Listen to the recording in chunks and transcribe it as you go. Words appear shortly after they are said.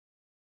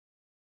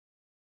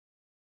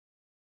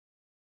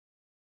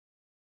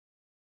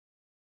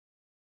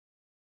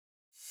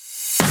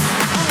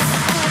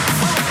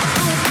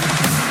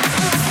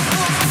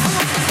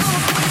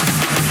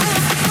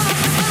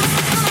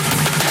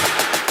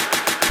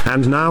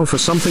And now for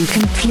something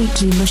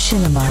completely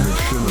machinima.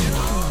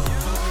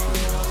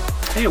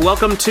 Hey,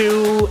 welcome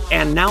to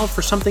And Now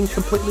for Something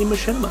Completely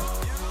Machinima,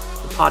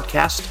 the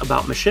podcast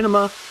about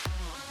machinima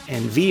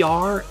and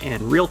VR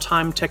and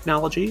real-time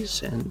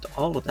technologies and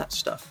all of that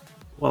stuff.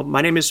 Well,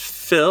 my name is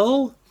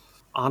Phil.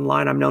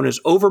 Online, I'm known as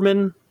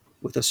Overman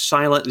with a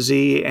silent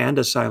Z and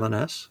a silent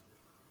S.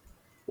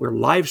 We're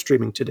live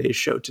streaming today's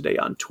show today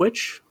on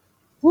Twitch.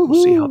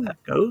 We'll see how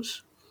that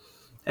goes.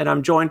 And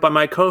I'm joined by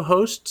my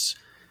co-hosts,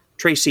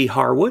 Tracy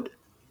Harwood.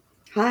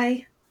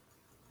 Hi.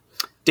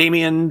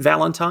 Damian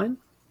Valentine.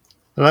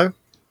 Hello.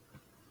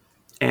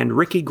 And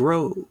Ricky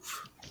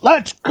Grove.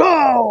 Let's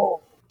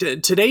go!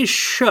 Today's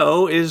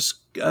show is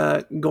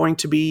going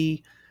to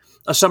be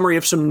a summary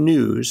of some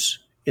news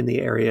in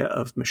the area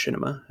of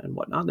machinima and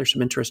whatnot. There's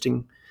some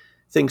interesting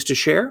things to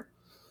share.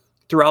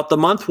 Throughout the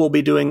month, we'll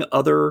be doing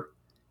other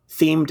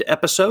themed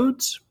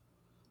episodes,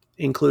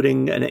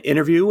 including an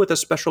interview with a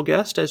special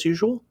guest, as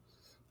usual.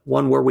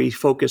 One where we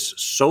focus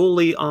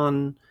solely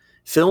on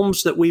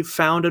films that we've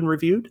found and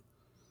reviewed.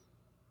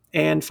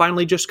 And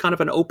finally, just kind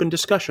of an open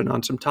discussion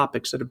on some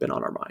topics that have been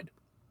on our mind.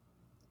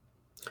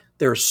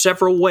 There are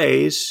several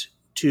ways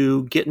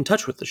to get in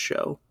touch with the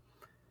show.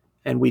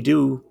 And we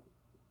do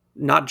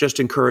not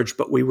just encourage,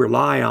 but we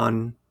rely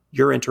on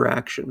your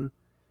interaction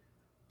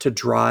to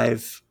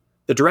drive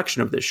the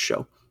direction of this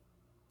show.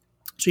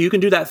 So you can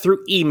do that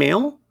through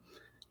email.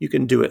 You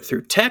can do it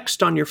through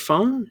text on your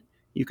phone.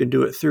 You can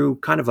do it through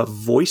kind of a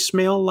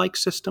voicemail-like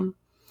system.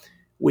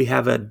 We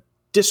have a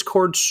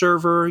Discord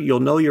server.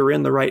 You'll know you're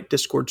in the right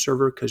Discord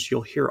server because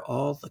you'll hear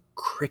all the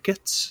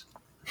crickets.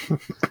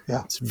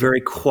 Yeah. It's very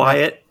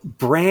quiet,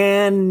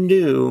 brand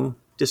new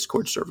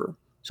Discord server.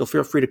 So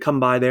feel free to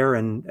come by there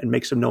and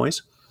make some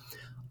noise.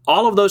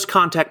 All of those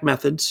contact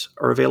methods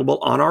are available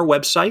on our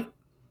website,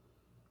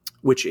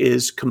 which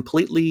is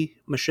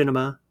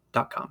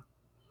completelymachinima.com.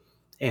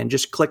 And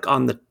just click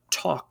on the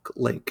talk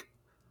link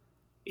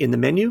in the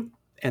menu,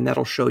 and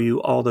that'll show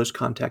you all those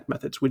contact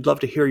methods. We'd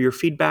love to hear your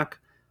feedback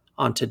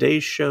on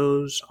today's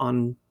shows,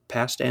 on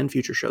past and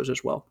future shows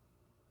as well.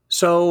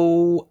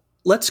 So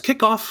let's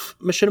kick off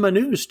Machinima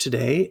News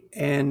today.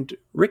 And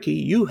Ricky,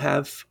 you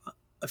have,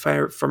 if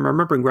I'm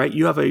remembering right,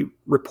 you have a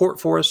report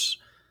for us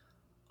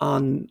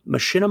on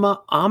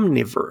Machinima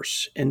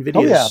Omniverse,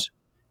 NVIDIA's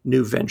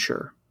new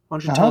venture. Why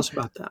don't you tell us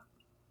about that?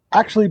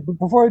 Actually,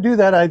 before I do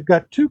that, I've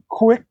got two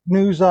quick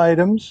news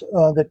items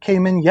that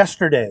came in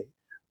yesterday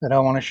that I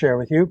want to share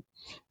with you.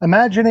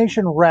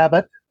 Imagination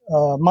Rabbit,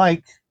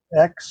 Mike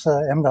X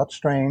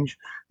M.Strange,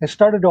 has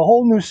started a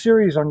whole new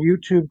series on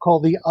YouTube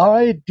called the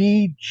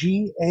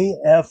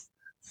IDGAF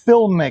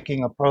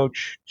filmmaking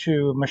approach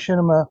to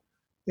machinima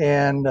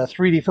and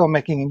 3D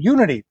filmmaking in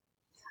Unity.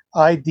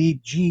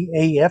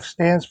 IDGAF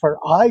stands for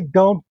I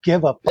Don't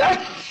Give a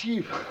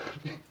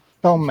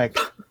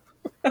Filmmaking.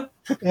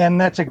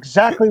 And that's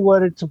exactly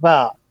what it's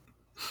about.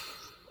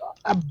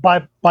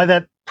 By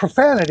that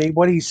profanity,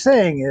 what he's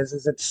saying is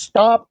that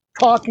stop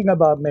talking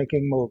about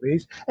making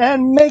movies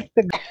and make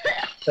the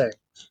things.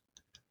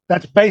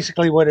 That's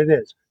basically what it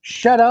is.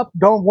 Shut up.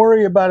 Don't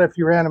worry about if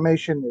your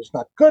animation is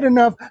not good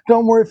enough.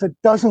 Don't worry if it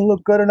doesn't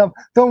look good enough.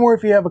 Don't worry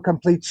if you have a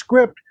complete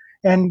script.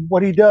 And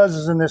what he does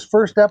is in this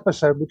first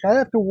episode, which I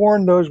have to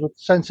warn those with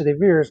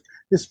sensitive ears,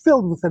 is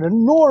filled with an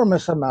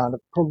enormous amount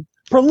of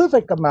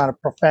prolific amount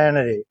of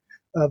profanity.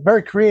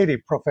 Very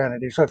creative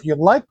profanity. So if you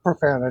like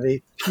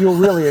profanity, you'll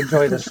really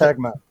enjoy the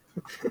segment,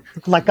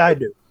 like I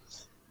do.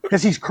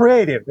 Because he's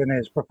creative in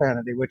his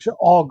profanity, which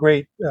all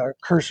great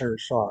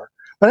cursors are.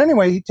 But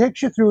anyway, he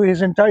takes you through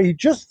he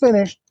just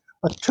finished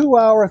a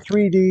 2-hour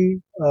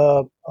 3D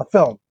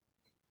film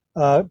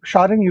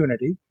shot in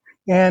Unity.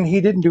 And he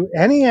didn't do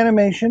any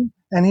animation,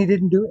 and he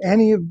didn't do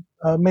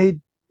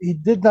he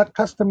did not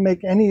custom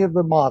make any of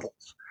the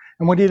models.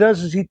 And what he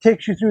does is he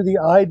takes you through the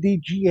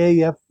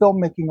IDGAF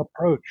filmmaking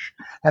approach.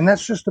 And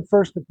that's just the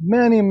first of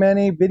many,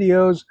 many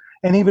videos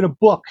and even a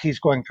book he's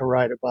going to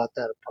write about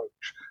that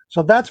approach.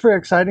 So that's very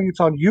exciting. It's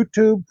on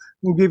YouTube.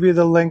 We'll give you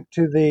the link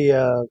to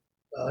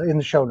in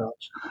the show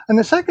notes. And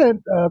the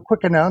second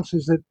quick announce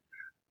is that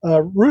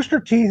Rooster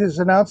Teeth has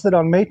announced that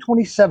on May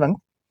 27th,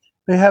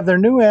 they have their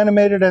new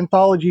animated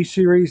anthology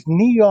series,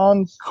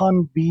 Neon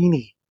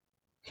Konbini.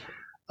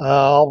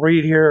 I'll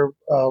read here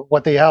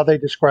how they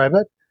describe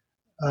it.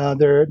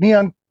 Their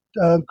Neon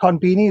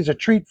Konbini is a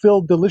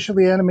treat-filled,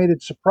 deliciously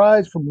animated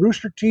surprise from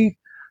Rooster Teeth.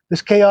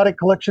 This chaotic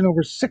collection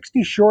over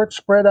 60 shorts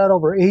spread out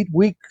over 8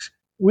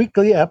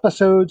 weekly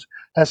episodes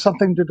has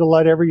something to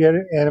delight every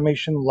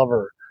animation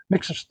lover.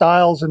 Mix of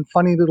styles and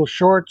funny little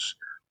shorts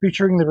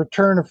featuring the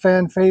return of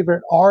fan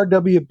favorite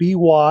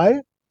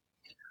RWBY,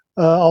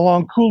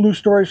 along cool new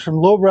stories from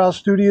Lowbrow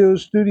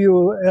Studios,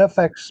 Studio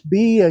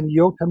FXB, and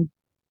Yotam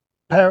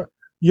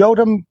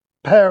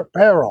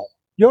Peril.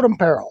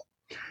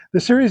 The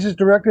series is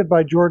directed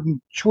by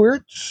Jordan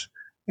Schwartz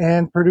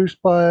and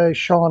produced by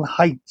Sean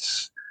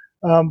Heitz.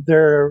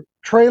 Their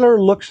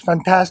trailer looks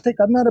fantastic.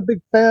 I'm not a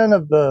big fan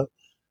of the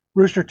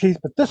Rooster Teeth,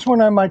 but this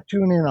one I might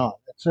tune in on.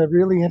 It's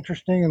really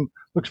interesting and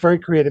looks very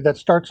creative. That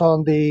starts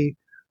on the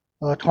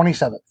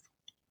 27th.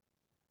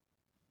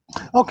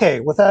 Okay,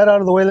 with that out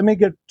of the way, let me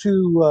get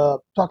to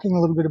talking a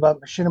little bit about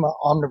Machinima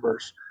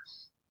Omniverse.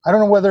 I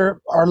don't know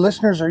whether our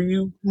listeners or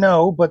you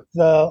know, but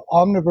the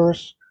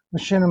Omniverse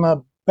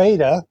Machinima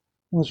beta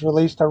was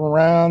released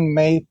around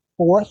May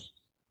 4th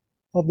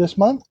of this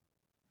month.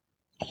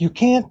 You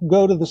can't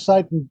go to the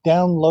site and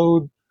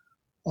download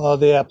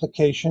the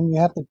application.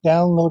 You have to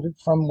download it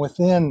from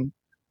within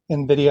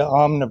NVIDIA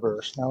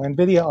Omniverse. Now,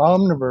 NVIDIA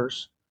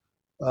Omniverse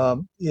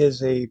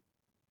is a,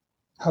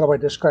 how do I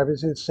describe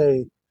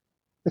it?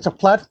 It's a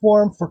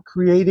platform for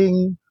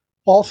creating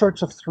all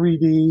sorts of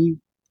 3D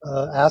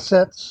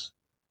assets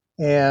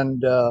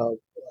and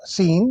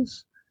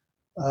scenes.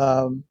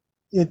 Um,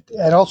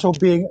 and also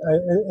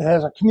it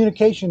has a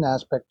communication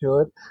aspect to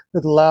it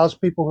that allows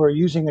people who are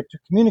using it to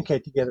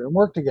communicate together and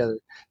work together.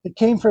 It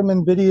came from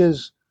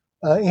NVIDIA's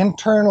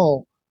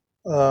internal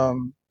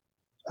um,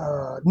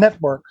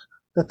 network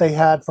that they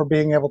had for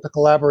being able to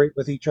collaborate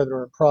with each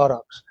other in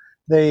products.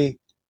 They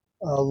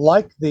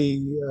liked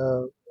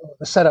the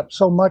setup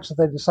so much that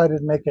they decided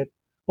to make it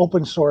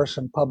open source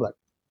and public.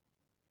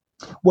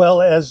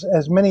 Well, as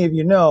many of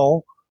you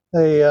know,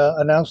 they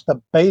announced a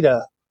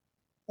beta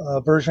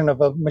version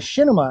of a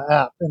Machinima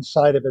app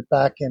inside of it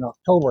back in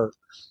October.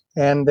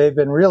 And they've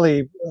been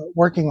really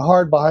working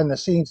hard behind the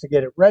scenes to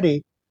get it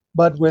ready.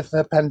 But with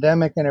the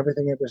pandemic and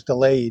everything, it was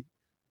delayed.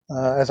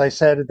 As I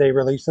said, they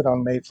released it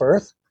on May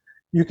 1st.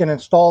 You can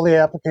install the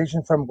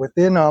application from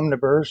within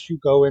Omniverse. You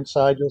go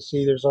inside, you'll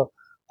see there's a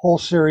whole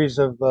series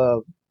of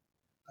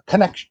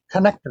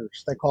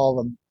connectors, they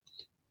call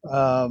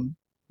them.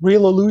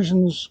 Real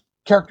Illusions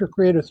Character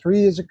Creator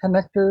 3 is a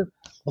connector.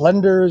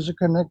 Blender is a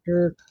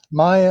connector.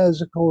 Maya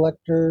is a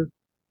collector.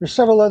 There's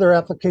several other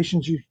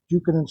applications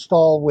you can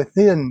install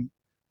within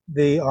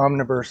the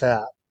Omniverse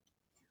app.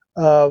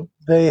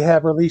 They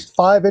have released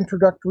 5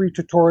 introductory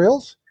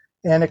tutorials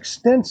and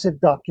extensive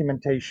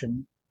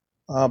documentation,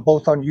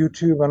 both on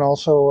YouTube and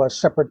also a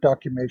separate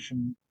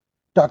documentation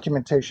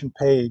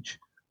page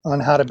on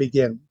how to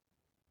begin.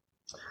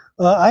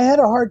 I had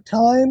a hard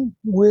time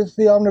with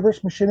the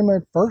Omniverse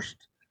Machinima at first.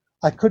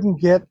 I couldn't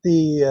get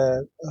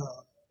the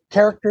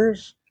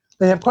characters.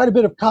 They have quite a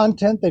bit of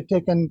content. They've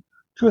taken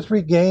 2 or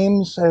 3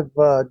 games, have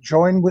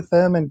joined with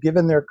them and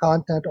given their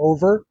content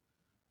over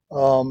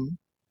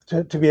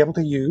to be able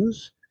to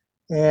use.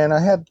 And I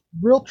had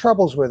real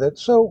troubles with it.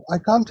 So I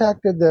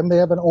contacted them. They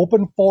have an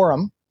open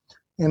forum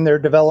in their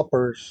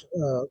developers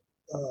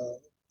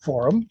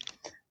forum.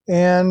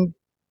 And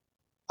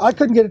I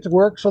couldn't get it to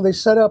work. So they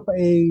set up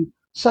a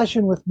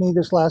session with me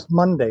this last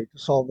Monday to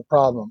solve the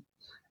problem.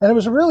 And it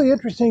was a really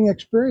interesting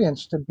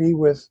experience to be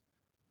with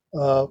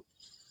uh,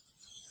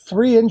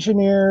 3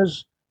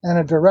 engineers and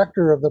a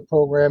director of the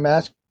program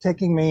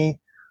taking me.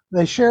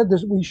 They shared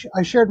this.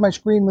 I shared my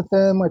screen with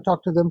them. I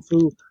talked to them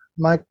through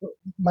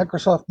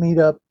Microsoft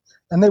Meetup,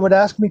 and they would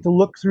ask me to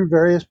look through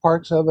various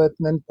parts of it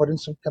and then put in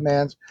some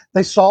commands.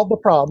 They solved the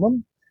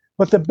problem,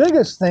 but the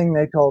biggest thing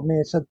they told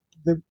me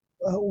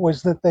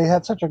was that they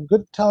had such a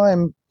good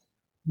time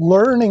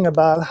learning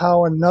about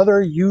how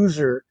another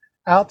user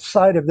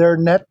outside of their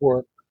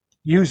network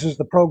uses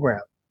the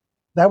program.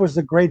 That was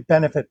the great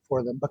benefit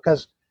for them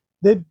because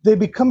they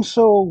become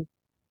so.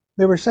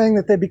 They were saying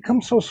that they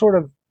become so sort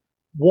of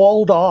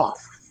walled off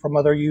from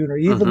other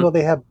users, even Mm-hmm. though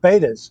they have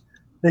betas.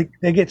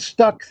 They get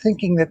stuck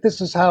thinking that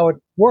this is how it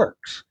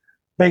works,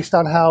 based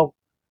on how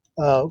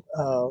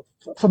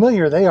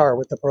familiar they are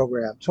with the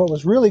program. So it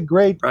was really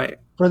great Right.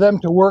 for them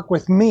to work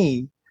with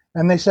me,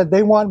 and they said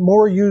they want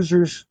more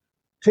users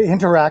to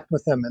interact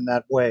with them in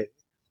that way.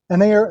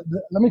 And they are,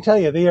 let me tell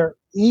you, they are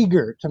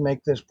eager to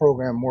make this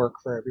program work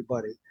for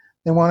everybody.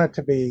 They want it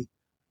to be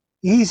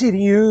easy to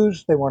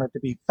use. They want it to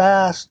be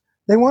fast.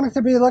 They want it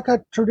to be like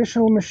a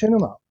traditional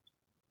machinima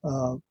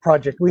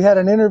project. We had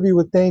an interview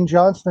with Dane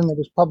Johnston that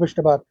was published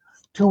about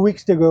 2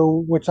 weeks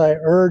ago, which I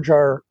urge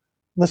our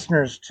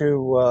listeners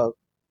to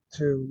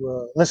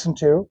listen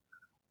to.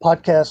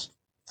 Podcast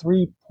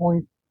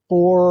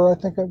 3.4,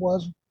 I think it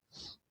was.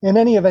 In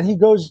any event, he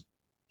goes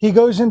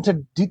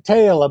into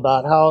detail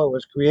about how it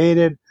was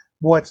created,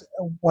 what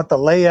the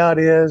layout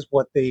is,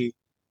 what the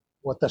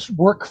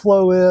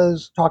workflow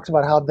is, talks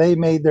about how they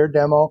made their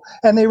demo,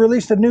 and they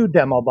released a new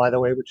demo, by the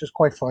way, which is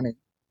quite funny.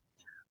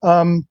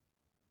 Um,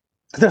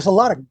 there's a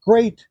lot of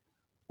great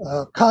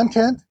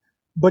content,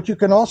 but you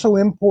can also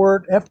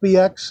import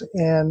FBX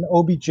and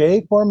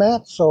OBJ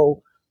formats.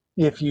 So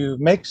if you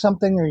make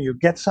something or you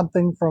get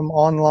something from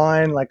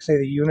online, like say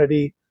the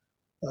Unity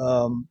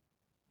um,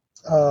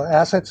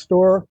 asset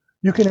store,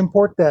 you can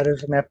import that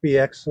as an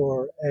FBX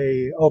or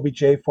a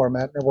OBJ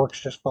format, and it works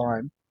just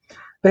fine.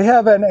 They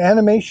have an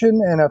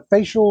animation and a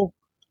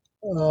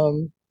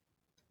um,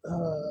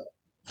 uh,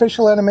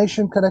 facial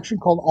animation connection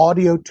called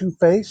Audio to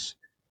Face.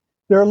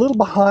 They're a little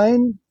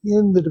behind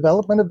in the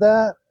development of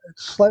that.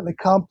 It's slightly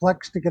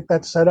complex to get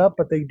that set up,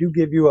 but they do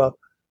give you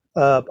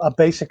a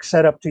basic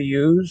setup to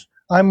use.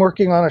 I'm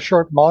working on a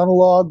short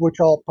monologue, which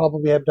I'll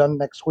probably have done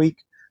next week,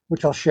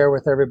 which I'll share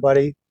with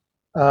everybody,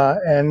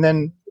 and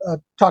then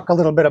talk a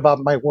little bit about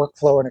my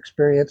workflow and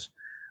experience.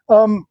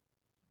 Um,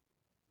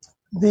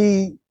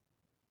 the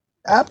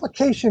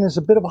application is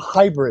a bit of a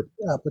hybrid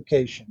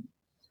application.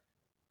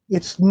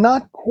 It's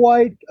not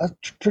quite a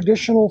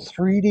traditional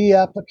 3D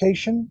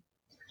application,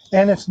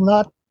 and it's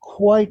not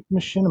quite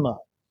machinima.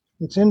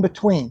 It's in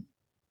between.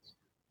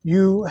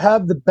 You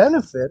have the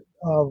benefit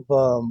of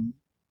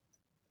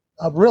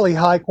a really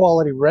high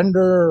quality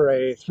render,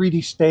 a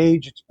 3D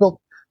stage. It's built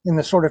in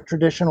the sort of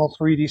traditional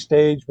 3D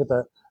stage with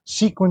a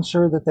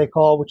sequencer that they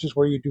call, which is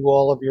where you do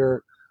all of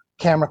your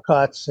camera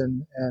cuts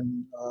and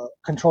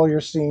control your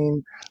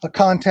scene, a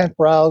content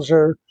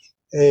browser,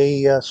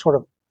 a sort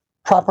of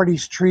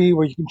properties tree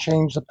where you can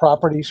change the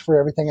properties for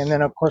everything, and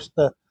then of course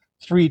the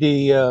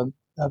 3D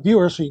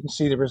viewer, so you can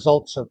see the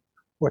results of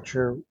what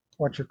you're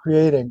what you're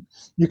creating.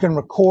 You can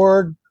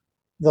record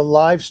the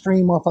live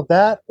stream off of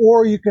that,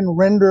 or you can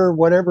render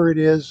whatever it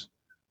is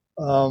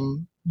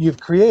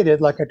you've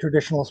created like a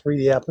traditional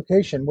 3D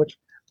application, which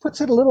puts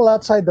it a little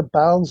outside the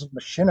bounds of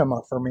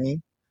machinima for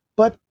me.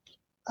 But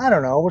I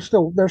don't know.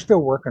 They're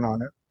still working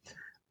on it.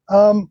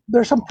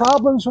 There's some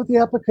problems with the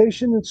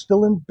application. It's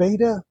still in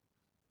beta.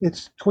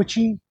 It's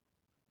twitchy.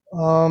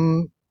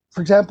 For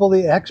example,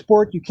 the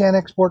export, you can't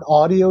export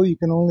audio. You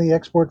can only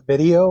export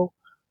video,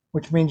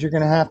 which means you're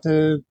going to have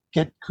to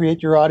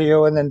create your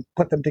audio and then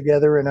put them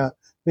together in a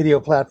video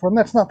platform.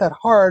 That's not that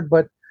hard,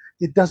 but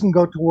it doesn't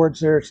go towards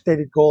their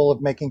stated goal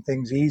of making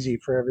things easy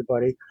for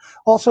everybody.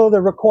 Also,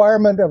 the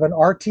requirement of an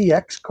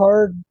RTX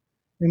card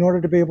in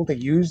order to be able to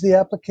use the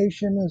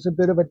application is a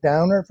bit of a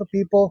downer for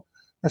people,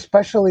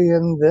 especially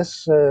in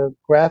this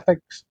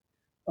graphics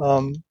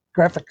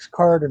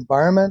card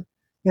environment.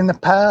 In the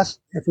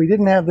past, if we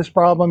didn't have this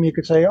problem, you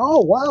could say,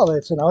 oh, wow,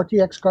 it's an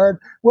RTX card.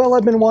 Well,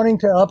 I've been wanting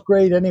to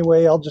upgrade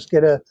anyway. I'll just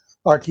get a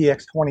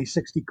RTX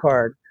 2060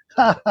 card.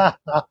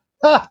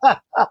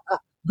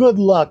 Good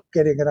luck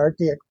getting an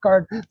RTX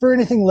card for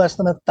anything less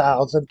than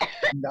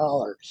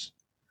 $1,000.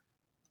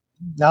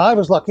 Now, I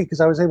was lucky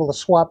because I was able to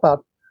swap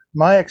out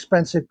my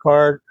expensive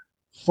card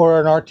for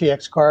an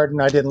RTX card,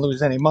 and I didn't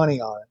lose any money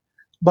on it.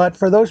 But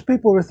for those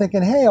people who are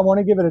thinking, hey, I want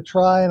to give it a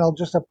try and I'll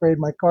just upgrade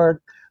my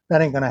card,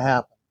 that ain't going to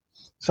happen.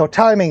 So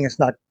timing is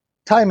not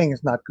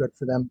good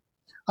for them.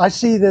 I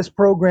see this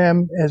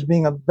program as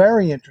being a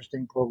very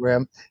interesting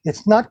program.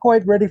 It's not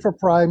quite ready for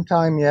prime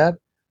time yet.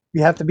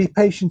 You have to be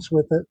patient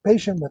with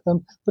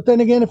them. But then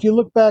again, if you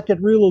look back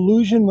at Real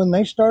Illusion when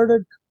they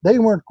started, they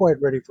weren't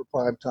quite ready for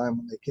prime time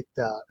when they kicked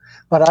out.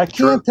 But I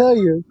can't tell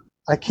you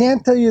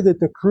that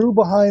the crew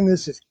behind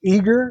this is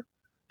eager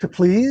to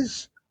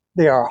please.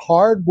 They are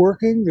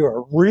hardworking. They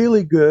are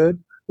really good.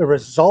 The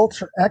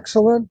results are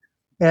excellent.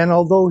 And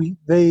although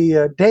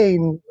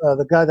Dane,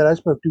 the guy that I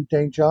spoke to,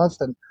 Dane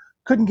Johnston,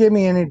 couldn't give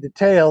me any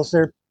details,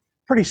 they're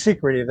pretty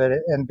secretive at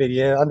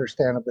NVIDIA,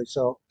 understandably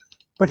so.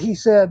 But he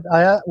said,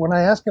 when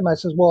I asked him, I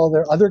said, well, are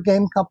there other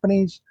game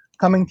companies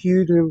coming to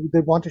you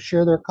they want to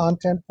share their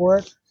content for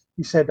it?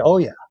 He said, oh,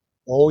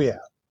 yeah.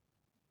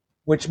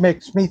 Which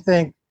makes me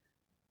think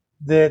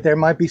that there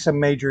might be some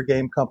major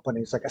game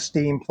companies like a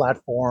Steam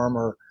platform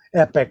or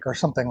Epic or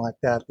something like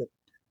that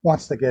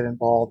wants to get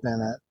involved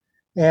in it.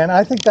 And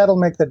I think that'll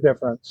make the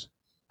difference.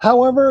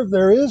 However,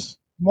 there is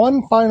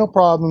one final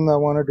problem that I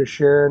wanted to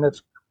share, and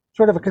it's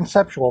sort of a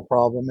conceptual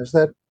problem, is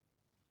that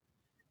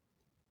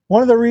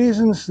one of the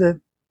reasons that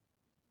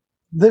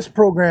this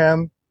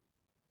program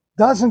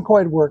doesn't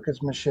quite work as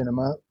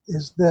machinima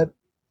is that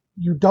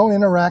you don't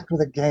interact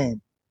with a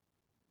game.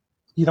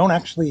 You don't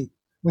actually,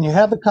 when you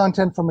have the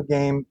content from a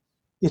game,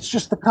 it's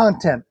just the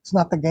content. It's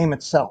not the game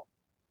itself.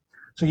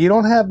 So you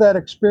don't have that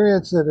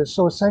experience that is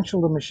so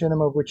essential to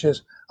machinima, which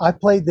is, I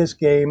played this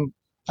game,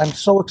 I'm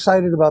so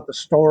excited about the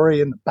story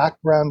and the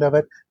background of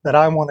it that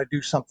I want to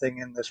do something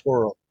in this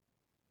world.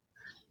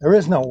 There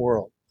is no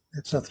world.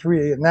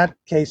 In that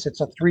case,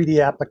 it's a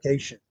 3D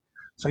application.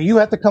 So you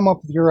have to come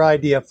up with your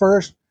idea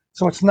first.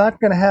 So it's not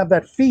going to have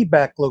that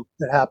feedback loop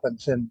that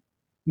happens in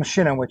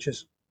machinima,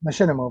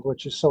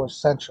 which is so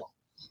essential.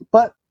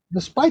 But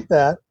despite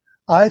that,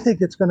 I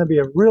think it's going to be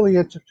a really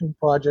interesting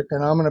project,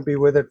 and I'm going to be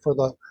with it for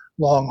the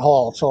long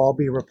haul. So I'll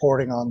be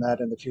reporting on that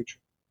in the future.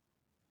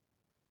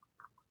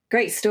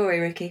 Great story,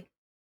 Ricky.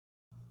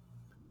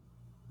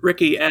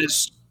 Ricky,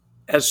 as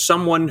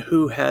someone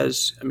who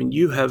has,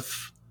 you have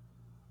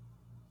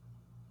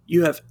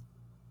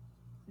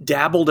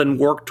dabbled and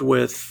worked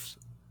with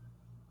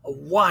a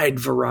wide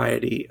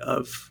variety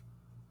of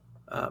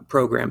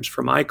programs,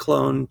 from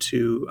iClone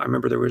to, I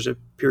remember there was a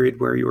period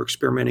where you were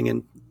experimenting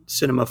in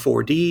Cinema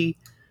 4D.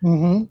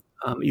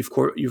 Mm-hmm.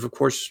 You've of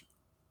course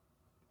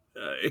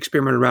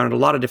experimented around in a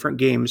lot of different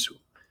games.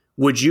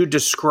 Would you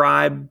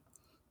describe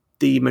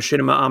the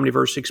Machinima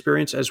Omniverse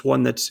experience as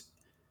one that's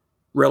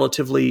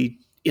relatively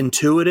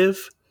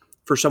intuitive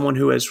for someone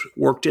who has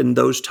worked in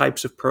those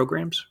types of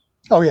programs?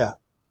 Oh, yeah.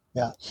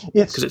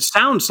 Because it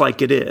sounds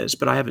like it is,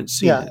 but I haven't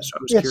seen it. So I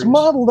was curious.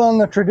 Modeled on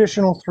the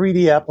traditional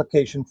 3D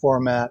application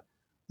format.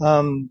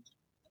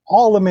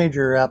 All the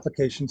major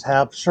applications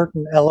have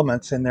certain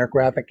elements in their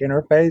graphic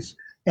interface,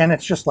 and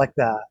it's just like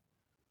that.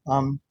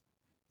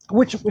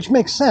 Which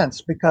makes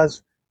sense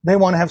because they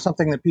want to have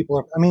something that people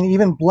are.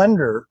 Even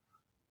Blender,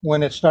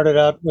 when it started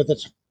out with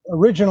its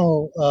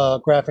original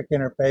graphic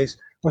interface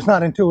was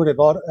not intuitive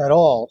at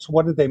all. So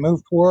what did they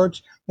move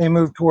towards? They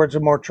moved towards a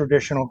more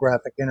traditional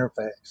graphic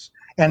interface.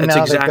 And That's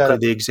now they've got exactly a,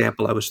 the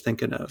example I was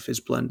thinking of is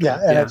yeah,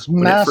 Blender. and Yeah. it's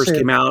When it first massive.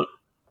 came out,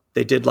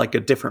 they did like a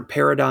different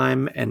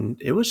paradigm,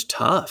 and it was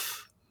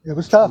tough. It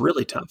was It's tough.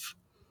 really tough.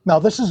 Now,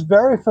 this is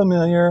very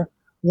familiar.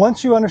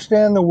 Once you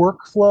understand the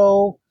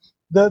workflow,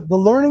 the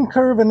learning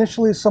curve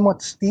initially is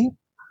somewhat steep,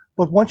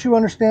 but once you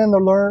understand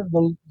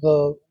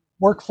the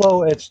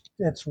workflow,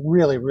 it's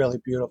really, really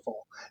beautiful.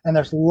 And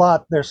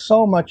there's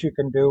so much you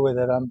can do with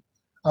it.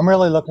 I'm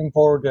really looking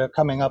forward to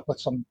coming up with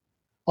some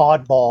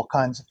oddball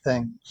kinds of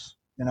things,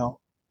 you know.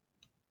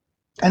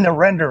 And the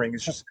rendering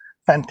is just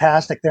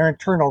fantastic. Their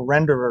internal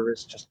renderer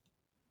is just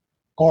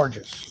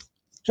gorgeous.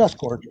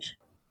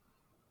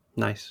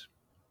 Nice.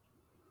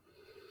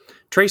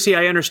 Tracy,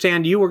 I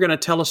understand you were going to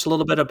tell us a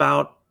little bit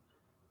about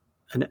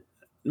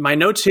my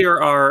notes here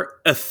are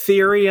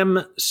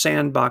Ethereum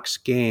sandbox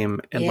game.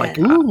 And Yeah.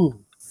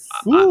 Ooh.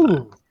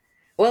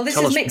 Well, this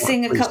Tell is us more,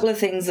 mixing a please. couple of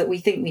things that we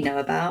think we know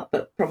about,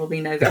 but probably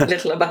know very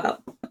little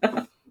about.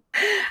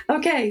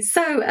 Okay,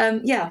 so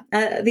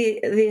the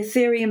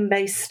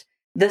Ethereum-based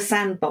The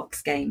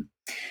Sandbox game.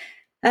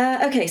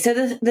 Okay, so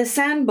the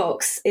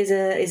Sandbox is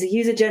a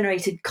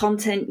user-generated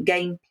content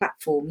game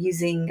platform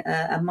using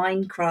a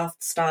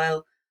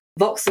Minecraft-style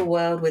voxel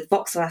world with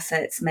voxel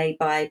assets made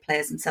by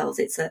players themselves.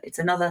 It's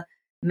another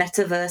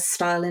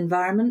metaverse-style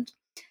environment.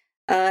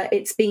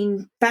 It's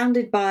been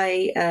founded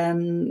by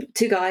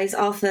two guys,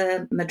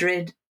 Arthur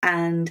Madrid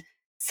and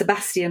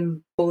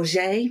Sebastian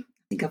Bourget. I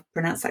think I've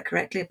pronounced that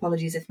correctly.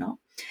 Apologies if not.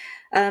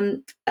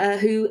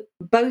 Who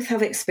both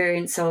have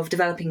experience of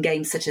developing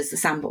games such as The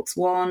Sandbox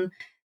 1,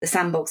 The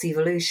Sandbox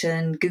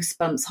Evolution,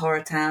 Goosebumps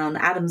Horror Town,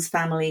 Addams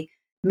Family,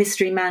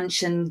 Mystery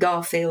Mansion,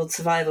 Garfield,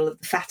 Survival of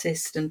the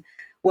Fattest, and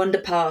Wonder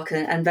Park,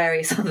 and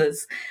various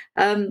others.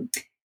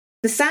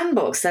 The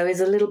Sandbox, though, is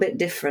a little bit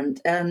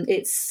different.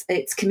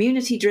 It's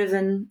community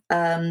driven.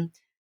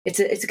 It's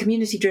a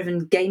community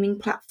driven gaming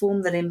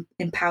platform that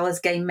empowers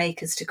game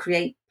makers to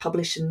create,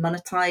 publish, and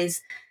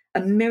monetize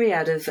a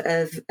myriad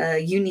of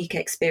unique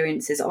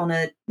experiences on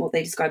what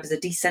they describe as a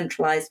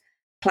decentralized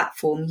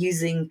platform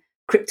using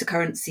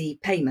cryptocurrency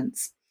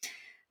payments.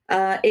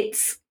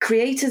 Its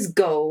creator's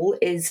goal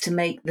is to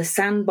make the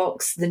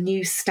Sandbox the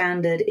new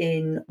standard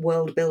in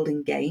world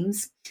building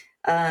games,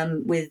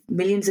 with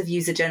millions of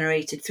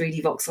user-generated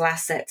 3D voxel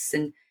assets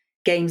and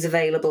games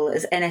available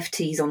as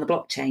NFTs on the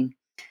blockchain.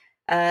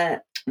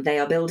 They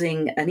are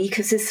building an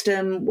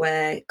ecosystem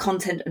where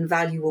content and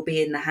value will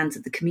be in the hands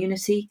of the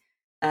community,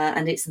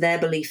 and it's their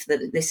belief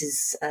that this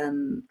is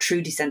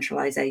true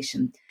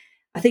decentralization.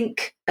 I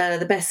think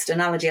the best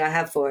analogy I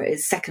have for it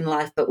is Second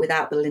Life, but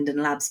without the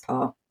Linden Labs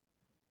part.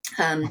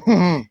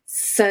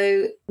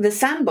 So the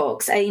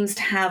Sandbox aims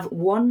to have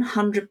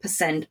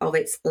 100% of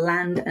its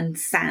land and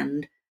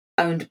sand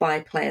owned by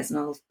players, and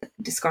I'll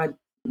describe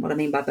what I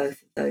mean by both of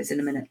those in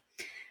a minute.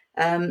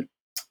 Land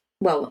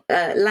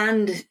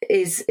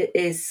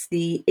is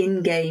the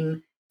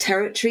in-game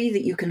territory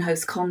that you can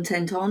host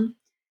content on,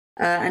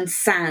 and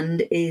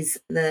sand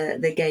is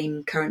the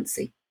game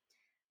currency.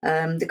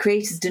 The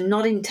creators do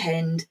not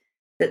intend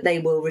that they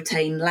will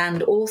retain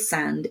land or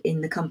sand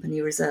in the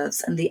company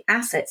reserves, and the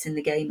assets in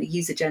the game are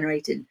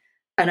user-generated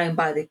and owned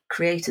by the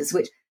creators,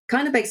 which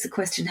kind of begs the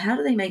question, how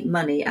do they make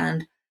money?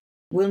 And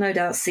we'll no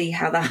doubt see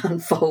how that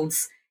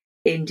unfolds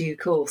in due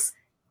course.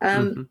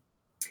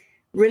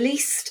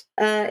 Released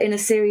in a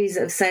series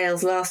of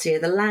sales last year,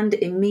 the land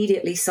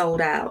immediately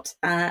sold out,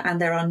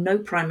 and there are no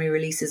primary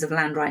releases of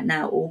land right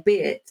now,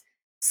 albeit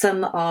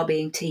some are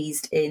being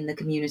teased in the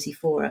community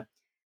fora.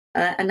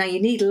 And now you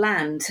need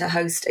land to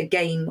host a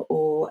game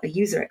or a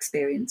user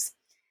experience.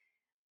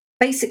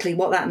 Basically,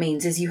 what that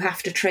means is you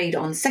have to trade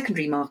on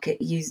secondary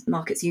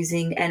markets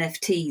using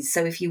NFTs.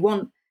 So if you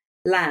want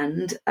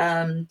land,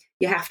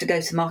 you have to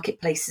go to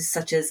marketplaces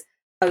such as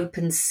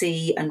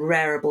OpenSea and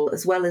Rarible,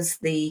 as well as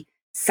the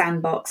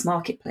Sandbox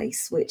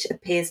marketplace, which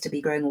appears to be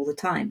growing all the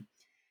time.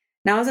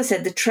 Now, as I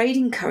said, the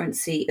trading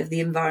currency of the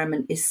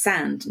environment is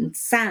sand, and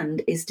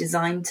sand is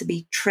designed to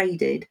be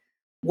traded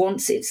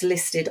once it's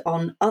listed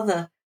on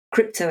other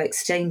crypto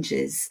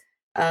exchanges,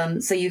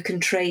 so you can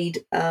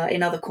trade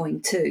in other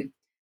coin too.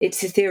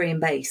 It's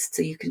Ethereum based,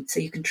 so you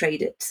can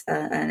trade it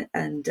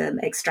and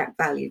extract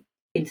value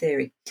in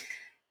theory.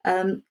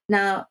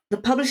 Now,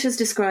 the publishers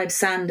describe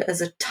sand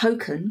as a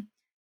token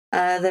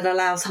that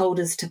allows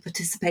holders to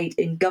participate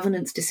in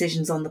governance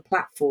decisions on the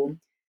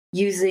platform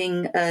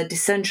using a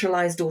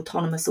decentralized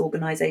autonomous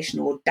organization,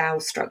 or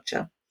DAO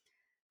structure.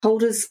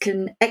 Holders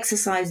can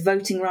exercise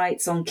voting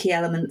rights on key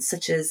elements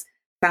such as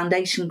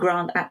foundation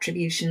grant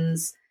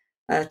attributions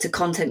to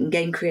content and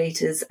game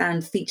creators,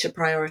 and feature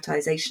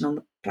prioritization on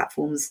the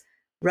platform's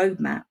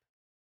roadmap.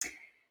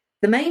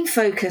 The main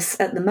focus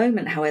at the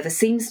moment, however,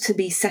 seems to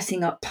be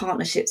setting up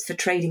partnerships for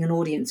trading and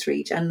audience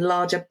reach and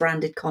larger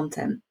branded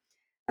content.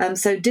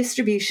 So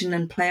distribution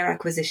and player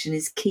acquisition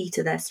is key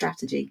to their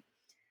strategy,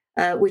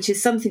 which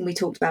is something we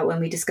talked about when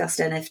we discussed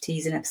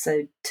NFTs in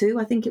episode 2,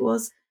 I think it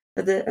was,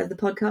 of the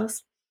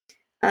podcast.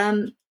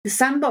 The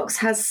Sandbox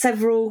has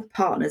several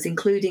partners,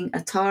 including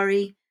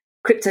Atari,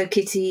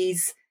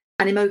 CryptoKitties,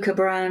 Animoca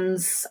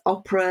Brands,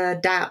 Opera,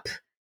 DAP,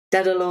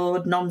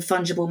 Dedalord,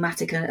 Non-Fungible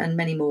Matic, and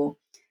many more.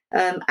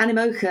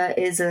 Animoca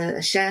is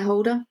a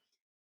shareholder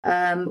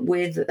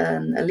with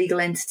a legal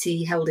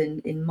entity held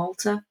in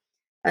Malta,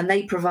 and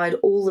they provide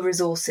all the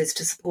resources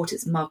to support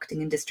its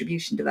marketing and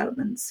distribution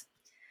developments.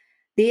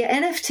 The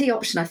NFT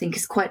option, I think,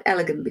 is quite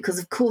elegant because,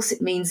 of course,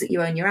 it means that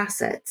you own your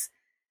assets.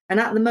 And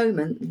at the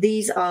moment,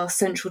 these are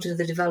central to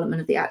the development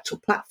of the actual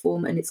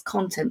platform and its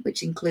content,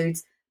 which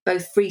includes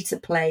both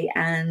free-to-play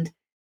and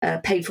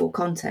paid-for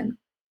content.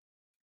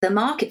 The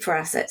market for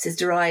assets is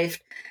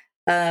derived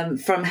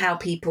from how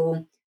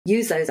people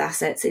use those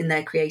assets in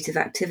their creative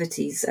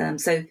activities.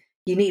 So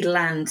you need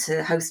land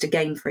to host a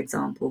game, for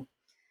example.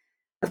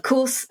 Of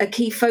course, a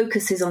key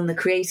focus is on the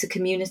creator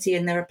community,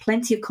 and there are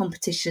plenty of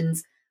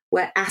competitions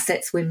where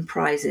assets win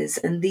prizes,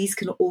 and these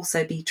can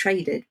also be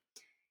traded.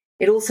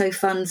 It also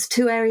funds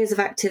 2 areas of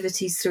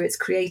activities through its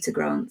creator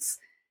grants.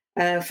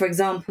 For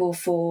example,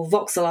 for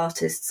voxel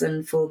artists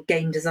and for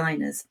game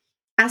designers.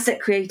 Asset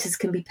creators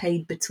can be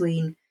paid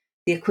between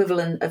the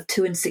equivalent of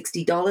 $2 and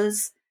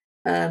 $60,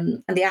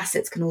 and the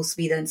assets can also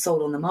be then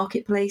sold on the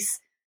marketplace.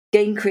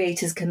 Game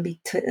creators can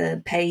be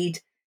paid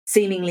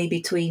seemingly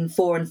between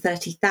 $4,000 and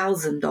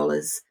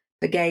 $30,000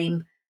 per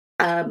game,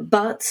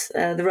 but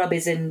the rub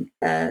is in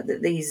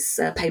that these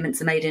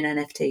payments are made in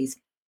NFTs.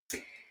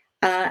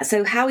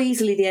 So how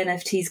easily the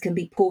NFTs can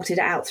be ported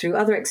out through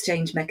other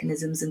exchange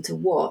mechanisms and to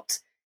what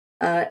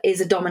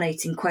is a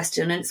dominating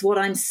question. And it's what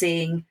I'm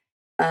seeing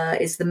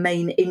is the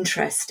main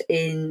interest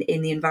in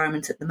the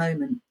environment at the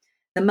moment.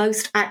 The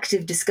most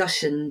active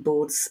discussion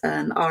boards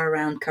are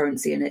around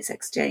currency and its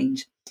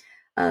exchange.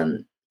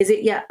 Is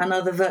it yet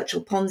another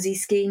virtual Ponzi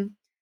scheme?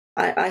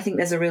 I think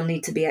there's a real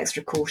need to be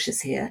extra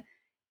cautious here.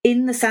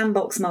 In the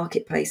Sandbox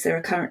marketplace, there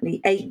are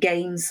currently 8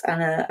 games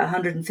and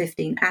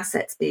 115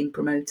 assets being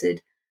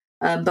promoted.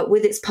 But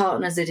with its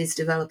partners, it is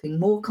developing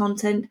more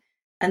content,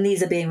 and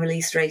these are being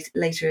released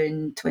later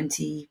in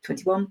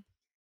 2021.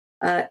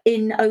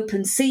 In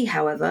OpenSea,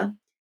 however,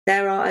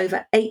 there are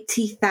over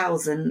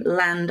 80,000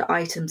 land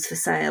items for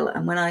sale.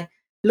 And when I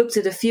looked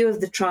at a few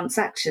of the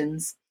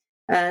transactions,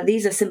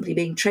 these are simply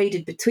being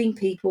traded between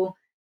people,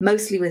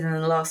 mostly within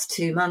the last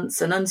 2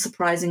 months. And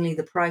unsurprisingly,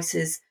 the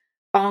prices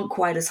aren't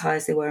quite as high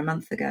as they were a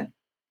month ago.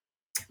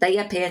 They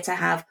appear to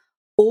have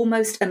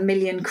almost 1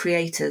 million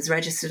creators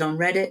registered on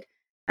Reddit,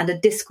 and a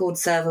Discord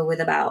server with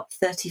about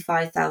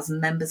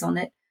 35,000 members on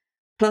it,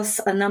 plus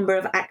a number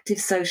of active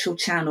social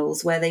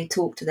channels where they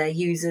talk to their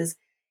users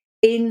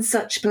in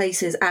such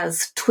places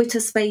as Twitter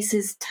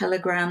Spaces,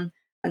 Telegram,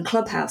 and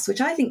Clubhouse,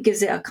 which I think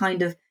gives it a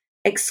kind of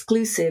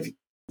exclusive,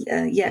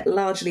 yet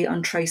largely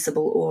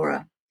untraceable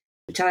aura,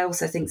 which I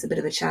also think is a bit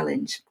of a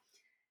challenge.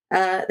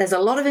 There's a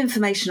lot of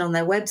information on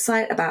their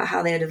website about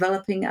how they are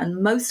developing,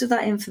 and most of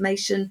that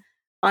information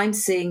I'm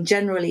seeing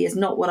generally is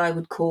not what I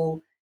would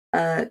call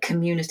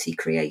community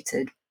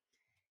created.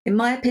 In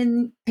my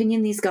opinion,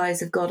 these guys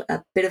have got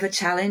a bit of a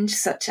challenge,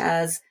 such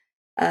as,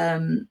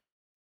 the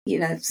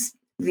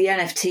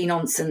NFT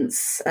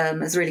nonsense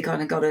has really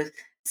kind of got to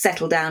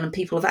settle down, and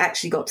people have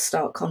actually got to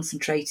start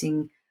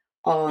concentrating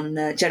on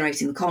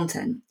generating the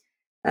content.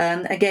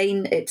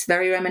 Again, it's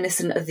very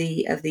reminiscent of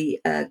the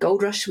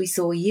gold rush we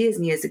saw years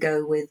and years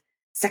ago with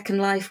Second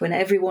Life, when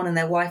everyone and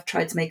their wife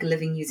tried to make a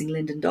living using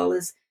Linden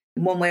dollars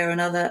in one way or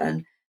another,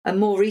 and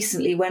more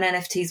recently when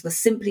NFTs were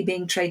simply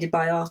being traded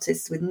by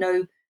artists with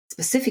no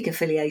specific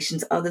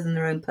affiliations other than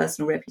their own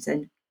personal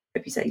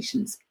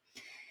reputations.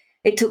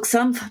 It took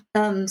some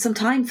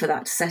time for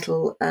that to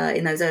settle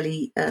in those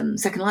early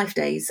Second Life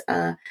days,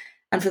 and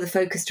for the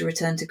focus to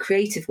return to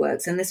creative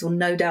works, and this will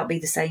no doubt be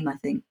the same, I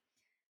think.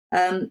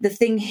 The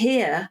thing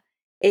here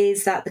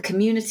is that the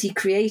community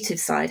creative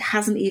side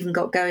hasn't even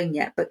got going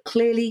yet, but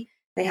clearly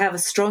they have a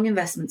strong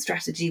investment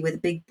strategy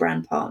with big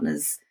brand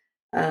partners,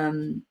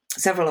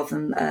 several of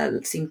them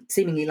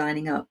seemingly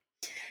lining up.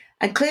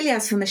 And clearly,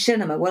 as for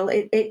Machinima, well,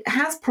 it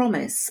has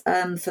promise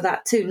for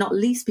that too, not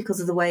least because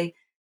of the way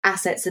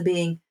assets are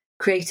being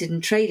created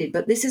and traded.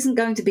 But this isn't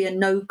going to be a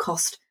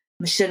no-cost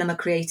Machinima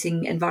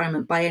creating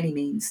environment by any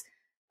means.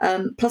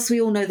 Plus, we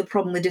all know the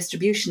problem with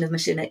distribution of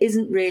Machinima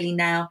isn't really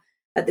now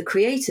at the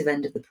creative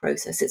end of the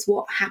process. It's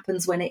what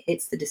happens when it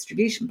hits the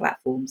distribution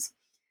platforms.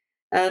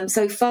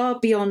 So far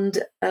beyond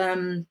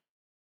games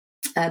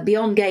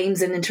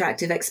and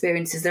interactive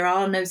experiences, there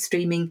are no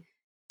streaming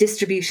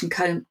distribution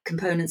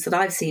components that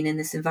I've seen in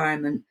this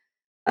environment.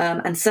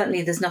 And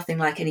certainly there's nothing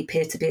like any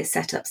peer-to-peer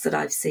setups that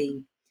I've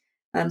seen.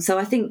 So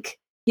I think,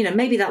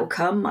 maybe that will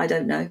come. I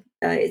don't know.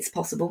 It's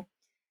possible.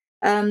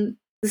 The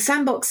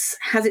Sandbox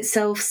has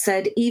itself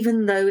said,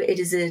 even though it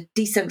is a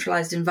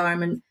decentralized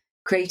environment,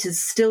 creators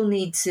still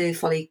need to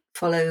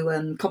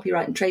follow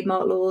copyright and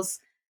trademark laws.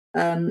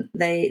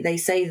 They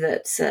say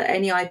that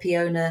any IP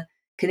owner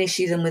can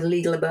issue them with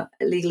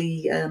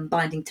legally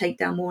binding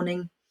takedown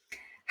warning.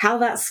 How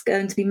that's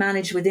going to be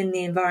managed within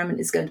the environment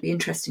is going to be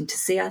interesting to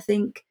see, I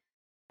think.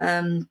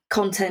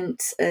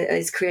 Content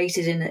is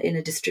created in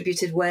a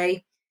distributed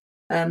way.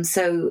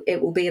 So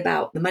it will be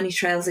about the money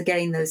trails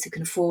again. Those who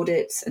can afford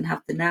it and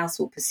have the nous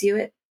will pursue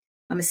it,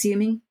 I'm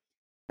assuming.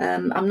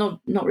 I'm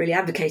not really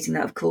advocating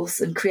that, of course,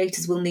 and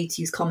creators will need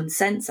to use common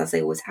sense, as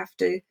they always have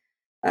to,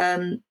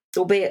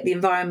 albeit the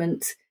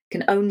environment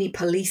can only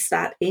police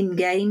that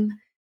in-game,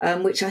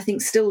 which I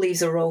think still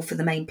leaves a role for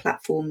the main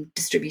platform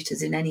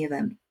distributors in any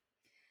event.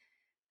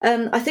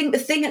 I think the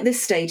thing at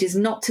this stage is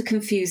not to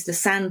confuse the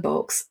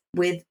sandbox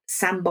with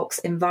sandbox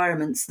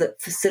environments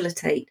that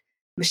facilitate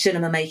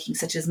machinima making,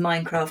 such as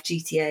Minecraft,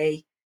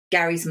 GTA,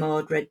 Garry's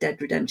Mod, Red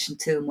Dead Redemption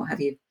 2, and what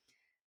have you.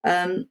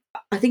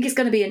 I think it's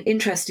going to be an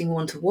interesting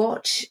one to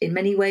watch. In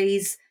many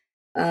ways,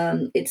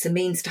 it's a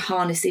means to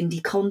harness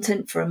indie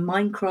content for a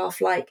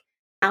Minecraft-like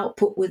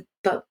output,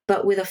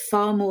 but with a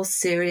far more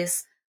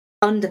serious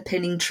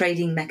underpinning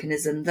trading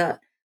mechanism that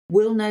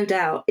will no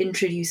doubt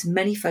introduce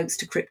many folks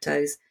to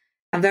cryptos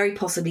and very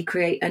possibly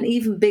create an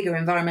even bigger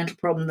environmental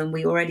problem than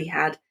we already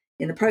had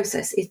in the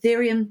process.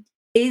 Ethereum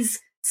is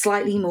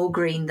slightly more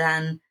green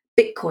than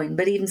Bitcoin,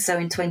 but even so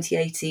in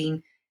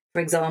 2018,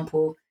 for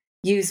example,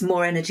 used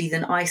more energy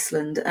than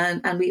Iceland.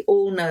 And we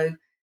all know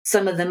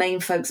some of the main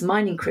folks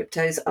mining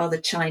cryptos are the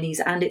Chinese,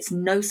 and it's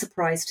no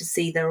surprise to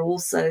see there are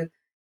also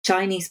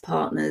Chinese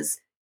partners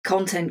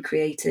content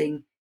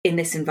creating in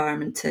this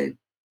environment too.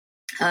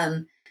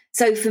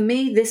 So for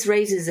me, this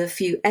raises a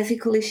few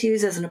ethical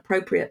issues as an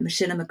appropriate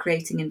machinima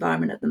creating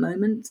environment at the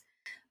moment.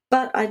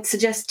 But I'd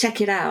suggest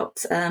check it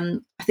out. I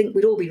think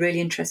we'd all be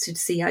really interested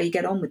to see how you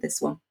get on with this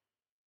one.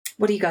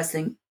 What do you guys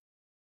think?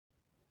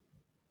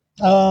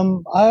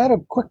 I had a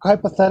quick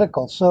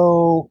hypothetical.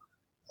 So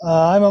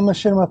I'm a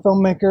machinima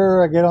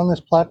filmmaker. I get on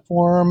this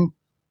platform,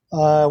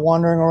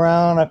 wandering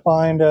around. I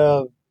find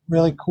a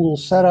really cool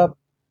setup.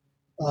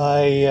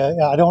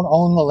 I don't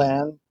own the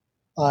land.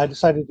 I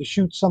decided to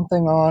shoot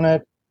something on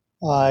it.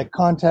 I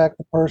contact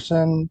the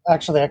person.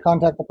 Actually, I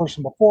contact the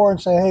person before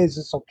and say, hey, is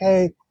this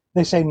okay?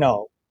 They say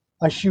no.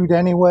 I shoot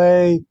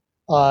anyway.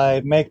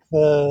 I make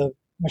the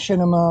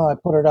machinima. I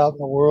put it out in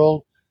the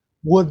world.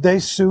 Would they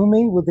sue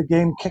me? Would the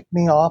game kick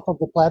me off of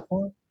the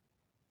platform?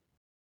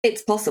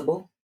 It's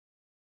possible.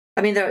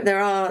 I mean,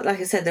 there are, like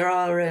I said, there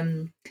are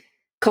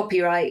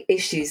copyright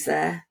issues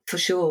there for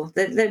sure.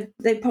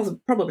 They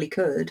probably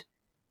could.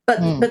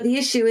 But the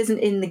issue isn't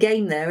in the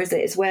game there, is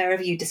it? It's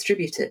wherever you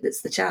distribute it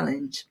that's the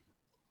challenge.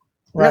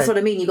 Right. That's what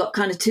I mean. You've got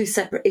kind of two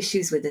separate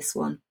issues with this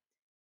one.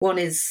 One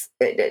is,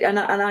 and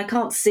I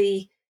can't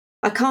see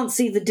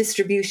the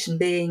distribution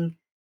being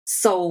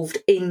solved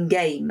in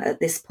game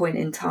at this point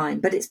in time,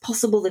 but it's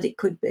possible that it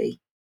could be.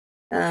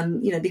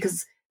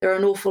 Because there are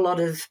an awful lot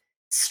of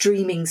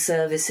streaming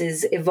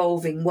services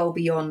evolving well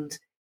beyond,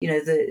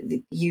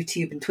 the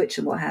YouTube and Twitch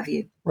and what have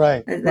you.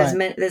 Right.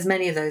 There's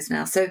many of those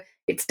now, so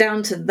it's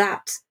down to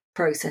that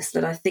process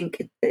that I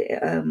think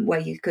where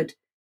you could,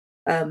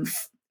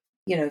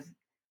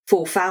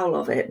 fall foul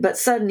of it. But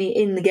certainly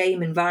in the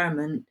game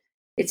environment,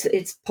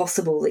 it's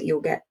possible that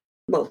you'll get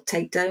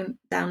take down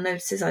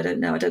notices. I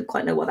don't know. I don't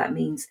quite know what that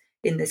means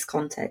in this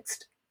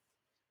context.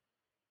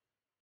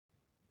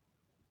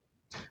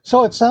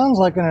 So it sounds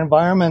like an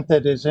environment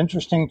that is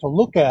interesting to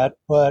look at,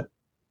 but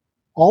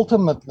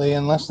ultimately,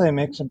 unless they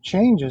make some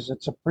changes,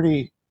 it's a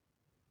pretty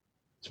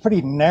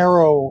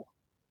narrow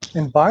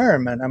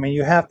environment. I mean,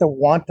 you have to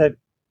want to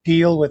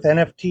deal with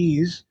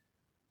NFTs.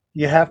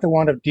 You have to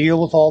want to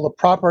deal with all the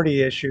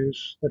property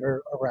issues that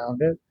are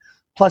around it.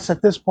 Plus,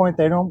 at this point,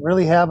 they don't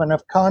really have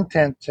enough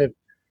content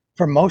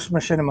for most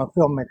machinima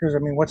filmmakers. I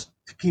mean, what's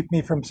to keep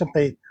me from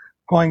simply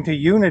going to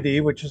Unity,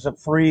 which is a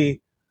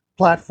free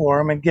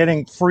platform, and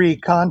getting free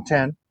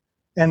content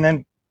and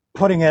then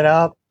putting it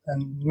out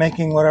and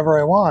making whatever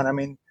I want? I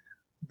mean,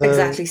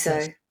 exactly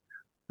so.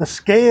 The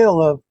scale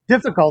of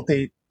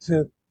difficulty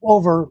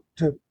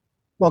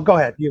well, go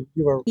ahead. You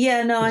were.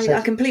 Yeah, no,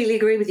 I completely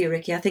agree with you,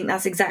 Ricky. I think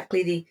that's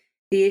exactly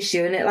the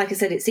issue. And like I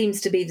said, it seems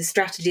to be the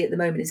strategy at the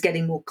moment is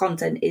getting more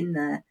content in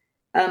there.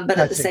 But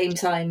at the same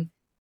time,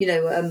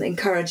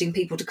 encouraging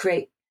people to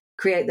create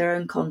their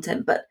own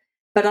content. But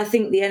I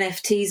think the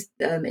NFTs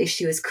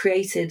issue has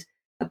created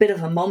a bit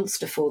of a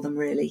monster for them,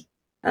 really.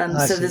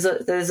 So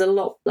there's a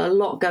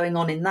lot going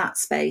on in that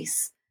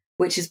space,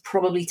 which is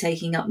probably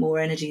taking up more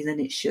energy than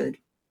it should.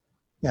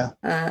 Yeah.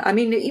 I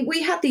mean,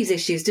 we had these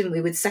issues, didn't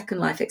we, with Second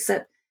Life?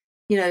 Except,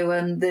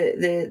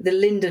 the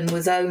Linden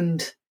was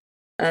owned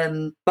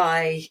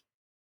by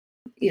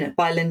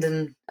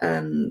Linden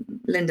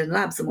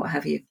Labs and what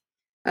have you.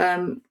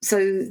 So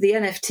the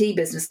NFT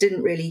business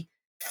didn't really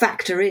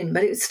factor in,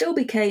 but it still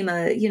became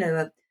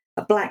a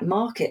black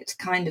market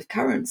kind of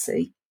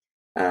currency,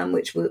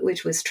 which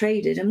was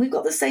traded. And we've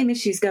got the same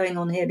issues going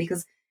on here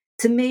because,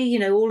 to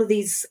me, all of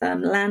these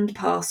land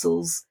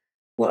parcels.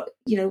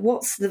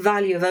 What's the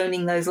value of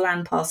owning those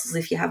land parcels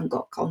if you haven't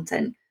got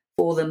content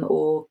for them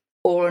or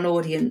an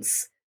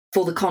audience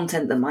for the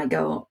content that might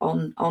go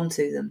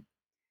onto them?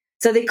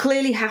 So they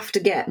clearly have to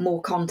get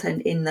more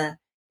content in the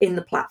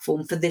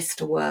platform for this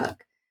to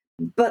work.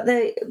 But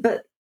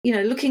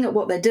looking at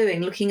what they're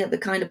doing, looking at the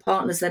kind of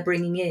partners they're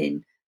bringing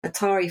in,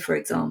 Atari, for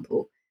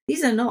example,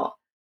 these are not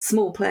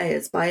small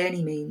players by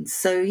any means.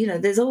 So,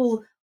 there's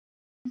all,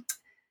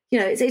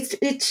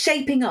 it's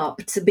shaping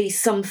up to be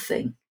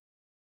something.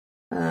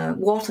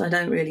 What, I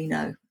don't really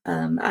know.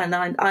 And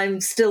I'm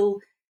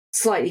still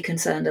slightly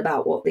concerned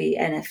about what the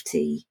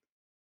NFT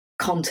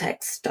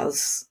context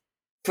does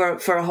for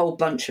a whole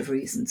bunch of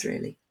reasons,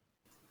 really.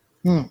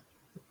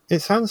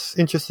 It sounds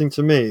interesting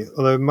to me,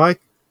 although my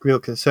real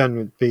concern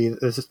would be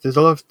there's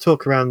a lot of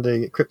talk around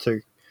the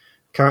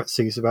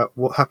cryptocurrencies about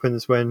what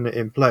happens when it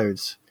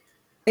implodes.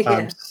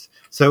 Yeah.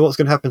 So what's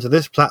going to happen to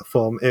this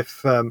platform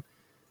if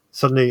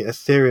suddenly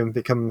Ethereum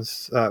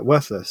becomes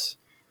worthless?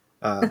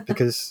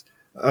 Because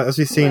as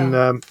we've seen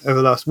over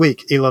the last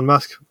week, Elon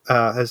Musk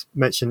has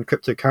mentioned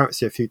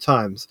cryptocurrency a few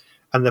times,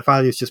 and the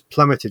value's just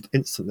plummeted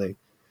instantly.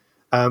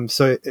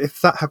 So if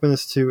that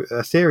happens to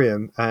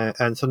Ethereum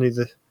and suddenly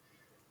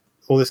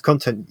all this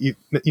content, you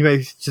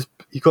may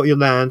you got your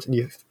land and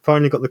you've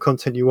finally got the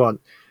content you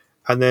want,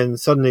 and then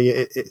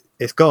suddenly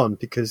it's gone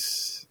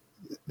because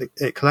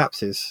it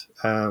collapses.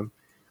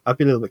 I'd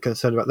be a little bit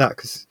concerned about that,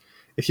 because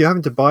if you're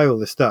having to buy all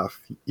this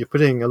stuff, you're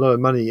putting a lot of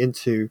money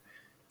into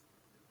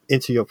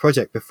your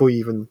project before you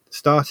even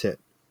start it,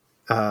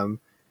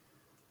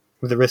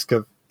 with the risk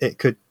of it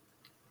could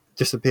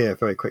disappear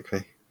very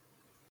quickly.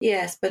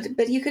 Yes,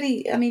 but you could,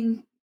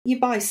 you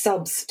buy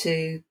subs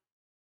to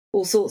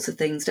all sorts of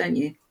things, don't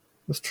you?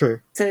 That's true.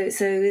 So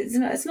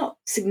it's not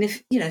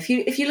significant.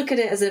 If you look at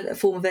it as a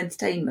form of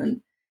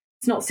entertainment,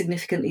 it's not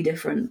significantly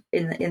different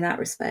in that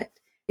respect.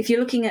 If you're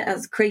looking at it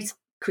as a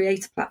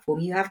creator platform,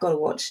 you have got to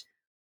watch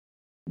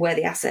where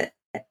the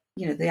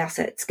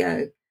assets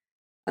go.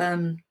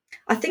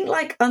 I think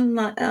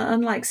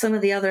unlike some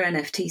of the other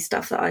NFT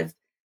stuff that I've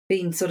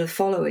been sort of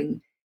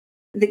following,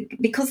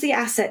 because the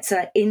assets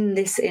are in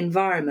this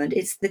environment,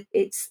 it's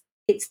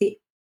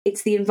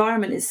the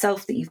environment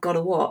itself that you've got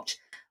to watch.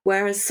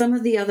 Whereas some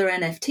of the other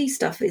NFT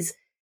stuff is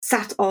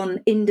sat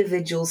on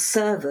individual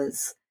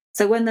servers.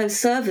 So when those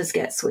servers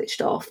get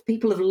switched off,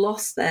 people have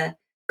lost their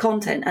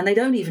content and they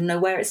don't even know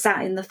where it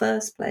sat in the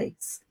first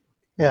place.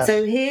 Yes.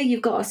 So here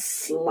you've got a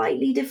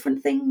slightly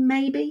different thing,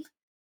 maybe,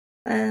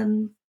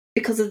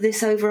 because of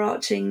this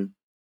overarching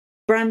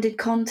branded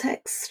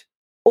context.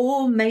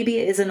 Or maybe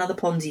it is another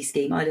Ponzi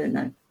scheme. I don't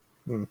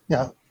know.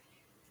 Yeah.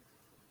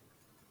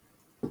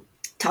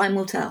 Time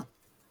will tell.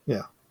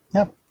 Yeah.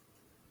 Yep.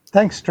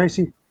 Thanks,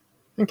 Tracy.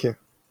 Thank you.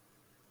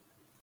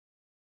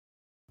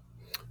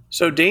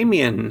 So,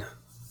 Damien,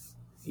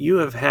 you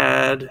have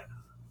had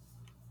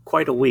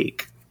quite a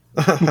week.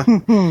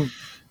 Why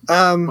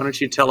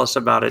don't you tell us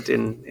about it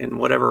in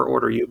whatever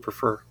order you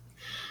prefer?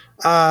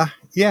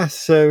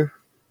 So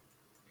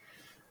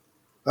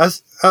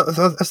as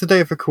the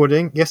day of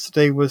recording,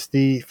 yesterday was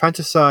the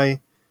Fantasy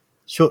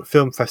Short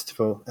Film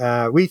Festival.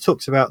 We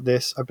talked about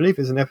this, I believe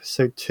it was in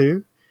episode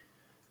 2,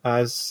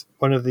 as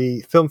one of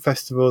the film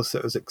festivals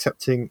that was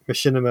accepting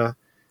machinima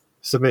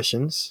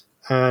submissions.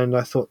 And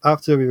I thought,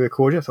 after we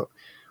recorded,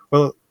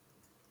 well,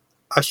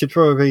 I should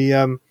probably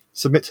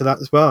submit to that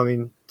as well. I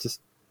mean,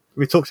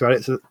 we talked about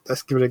it, so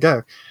let's give it a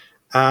go.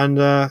 And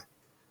one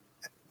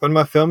of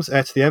my films,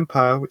 Heir to the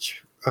Empire,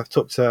 which I've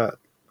talked a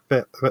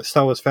bit about,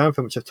 Star Wars fan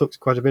film, which I've talked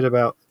quite a bit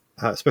about,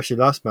 especially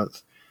last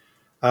month,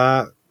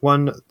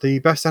 won the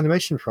Best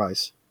Animation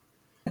Prize.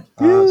 So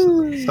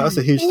that was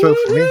a huge thrill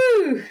for me.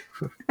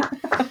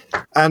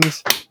 And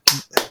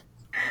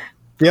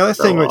the other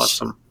thing,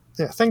 awesome.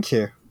 Thank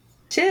you.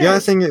 Cheers. The other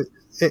thing,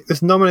 it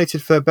was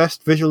nominated for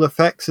Best Visual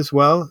Effects as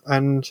well,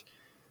 and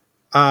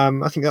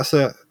I think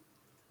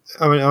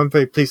I'm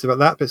very pleased about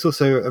that, but it's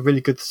also a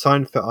really good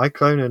sign for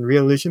iClone and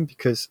Real Illusion,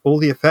 because all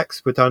the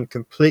effects were done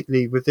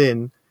completely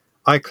within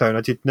iClone.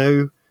 I did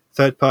no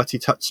third-party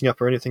touching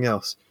up or anything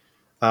else.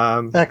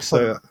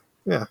 Excellent.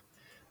 So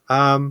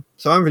I'm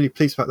really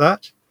pleased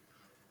about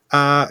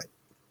that.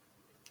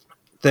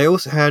 They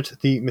also had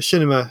the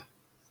machinima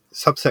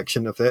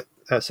subsection of it.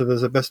 So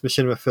there's a Best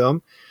Machinima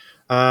Film.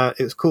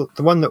 It was called,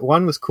 the one that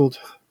won was called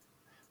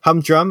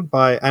Humdrum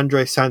by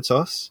Andre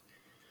Santos.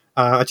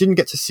 I didn't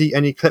get to see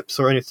any clips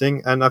or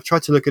anything, and I've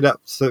tried to look it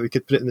up so that we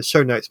could put it in the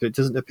show notes, but it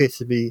doesn't appear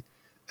to be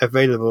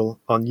available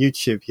on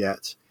YouTube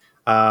yet.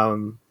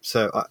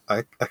 So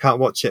I can't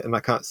watch it, and I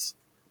can't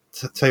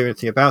tell you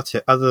anything about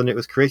it, other than it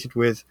was created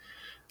with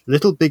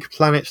Little Big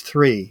Planet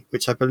 3,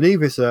 which I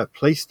believe is a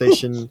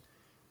PlayStation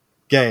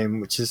game,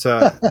 which is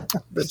a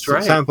That's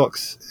right.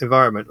 sandbox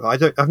environment.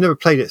 I've never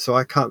played it, so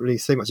I can't really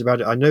say much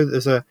about it. I know that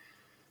there's a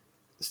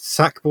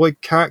Sackboy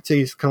character.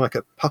 He's kind of like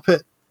a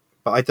puppet,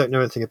 but I don't know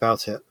anything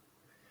about it.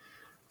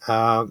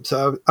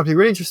 So I'd be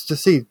really interested to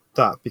see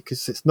that,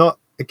 because it's not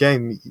a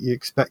game you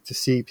expect to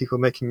see people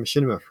making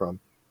machinima from.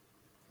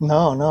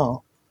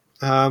 No.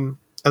 And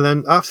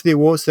then after the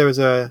awards, there was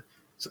a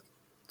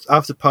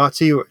after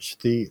party which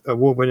the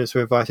award winners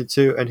were invited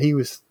to, and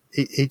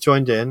he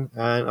joined in,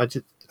 and I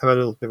did have a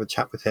little bit of a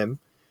chat with him,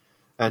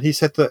 and he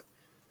said that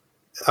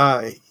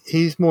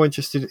he's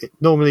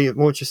normally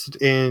more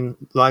interested in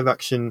live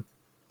action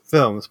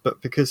films,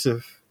 but because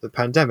of the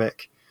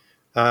pandemic,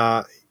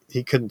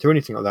 he couldn't do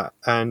anything like that,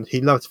 and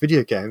he loved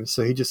video games,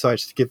 so he decided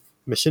to give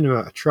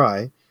machinima a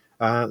try,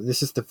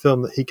 This is the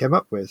film that he came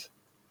up with.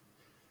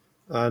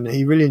 And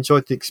he really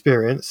enjoyed the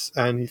experience,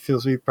 and he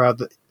feels really proud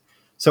that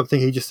something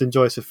he just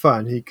enjoys for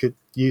fun, he could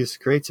use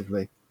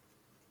creatively.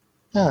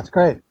 Yeah, that's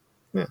great.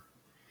 Yeah.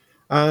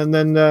 And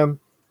then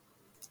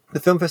the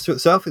film festival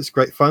itself is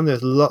great fun.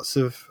 There's lots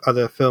of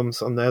other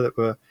films on there that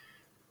were...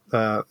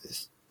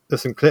 there's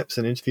some clips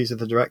and interviews of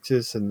the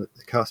directors and the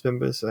cast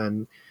members,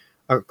 and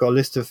I've got a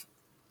list of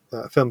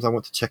films I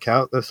want to check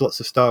out. There's lots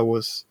of Star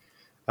Wars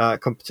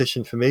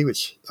competition for me,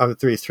 which I'm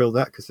really thrilled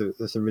at because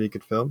there's some really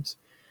good films.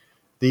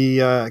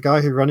 The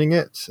guy who's running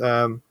it,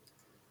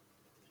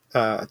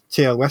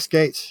 T.L.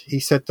 Westgate, he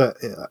said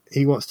that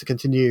he wants to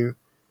continue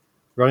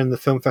running the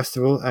film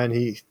festival, and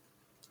he,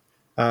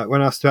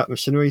 when asked about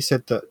Machinima, he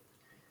said that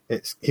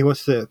he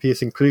wants to be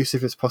as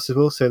inclusive as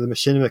possible, so the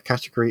Machinima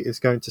category is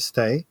going to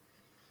stay.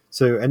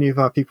 So any of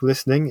our people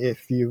listening,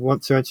 if you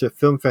want to enter a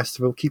film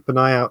festival, keep an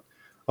eye out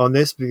on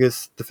this,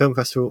 because the film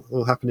festival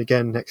will happen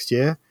again next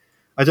year.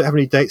 I don't have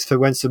any dates for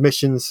when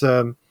submissions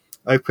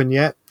open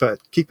yet, but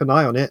keep an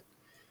eye on it,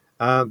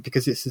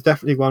 because it's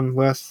definitely one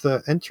worth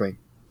entering.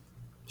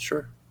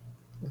 Sure.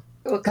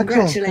 Well,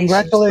 congratulations.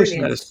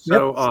 Congratulations. That is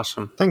so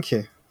awesome. Thank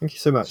you. Thank you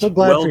so much. So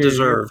glad Well for you.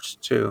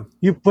 deserved, too.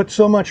 You've put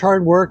so much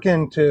hard work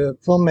into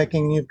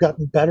filmmaking. You've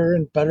gotten better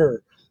and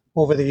better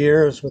over the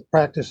years with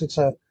practice. It's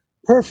a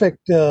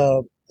perfect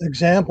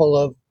example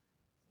of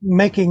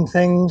making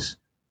things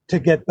to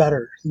get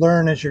better.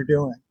 Learn as you're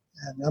doing,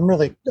 and I'm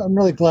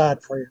really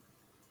glad for you.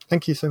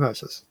 Thank you so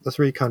much. That's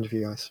really kind of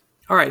you guys.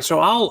 All right,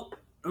 so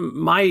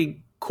my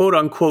quote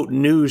unquote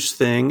news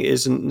thing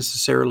isn't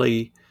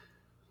necessarily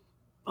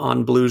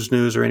on Blues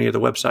News or any of the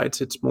websites.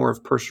 It's more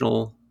of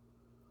personal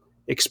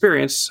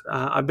experience.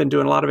 I've been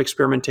doing a lot of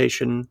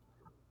experimentation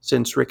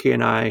since Ricky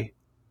and I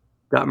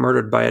got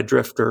murdered by a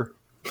drifter.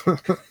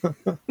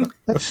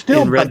 That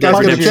still In Red Dead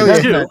bugs you,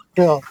 Redemption doesn't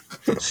 2.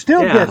 it?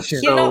 Still Yeah. gets you.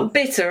 You're So- not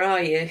bitter,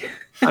 are you?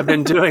 I've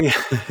been doing.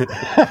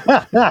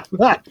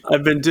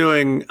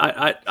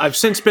 I've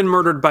since been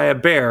murdered by a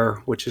bear,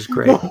 which is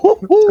great.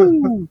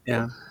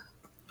 Yeah,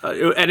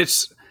 and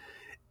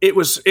it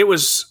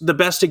was the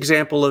best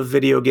example of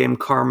video game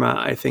karma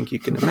I think you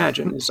can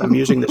imagine. Is I'm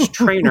using this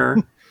trainer,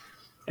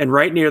 and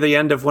right near the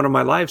end of one of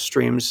my live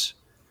streams,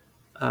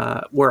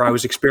 where I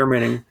was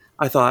experimenting,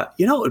 I thought,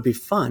 what would be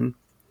fun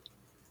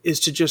is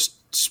to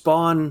just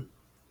spawn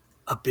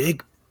a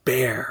big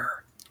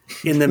bear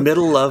in the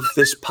middle of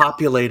this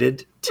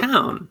populated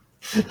town.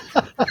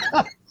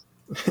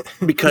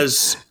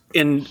 Because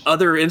in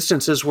other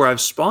instances where I've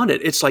spawned it,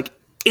 it's like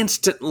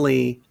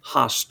instantly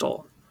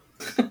hostile.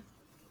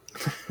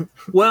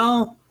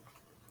 Well,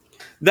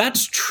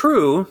 that's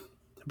true,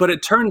 but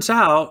it turns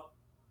out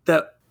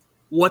that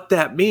what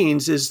that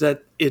means is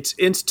that it's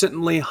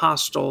instantly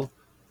hostile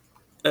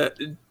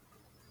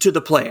to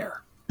the player.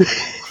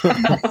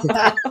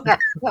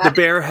 The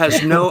bear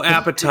has no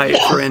appetite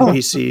for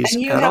NPCs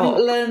And you at haven't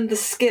all. learned the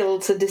skill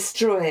to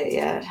destroy it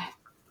yet.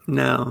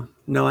 No,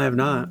 I have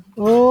not.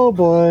 Oh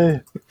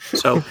boy.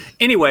 So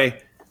anyway,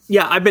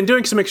 yeah, I've been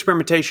doing some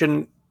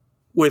experimentation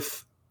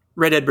with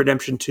Red Dead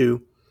Redemption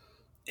 2,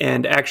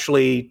 and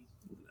actually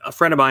a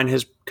friend of mine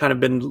has kind of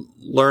been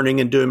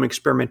learning and doing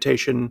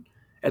experimentation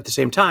at the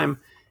same time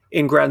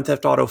in Grand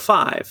Theft Auto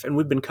 5, and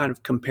we've been kind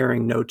of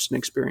comparing notes and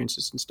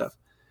experiences and stuff.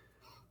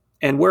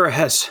 And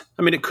whereas,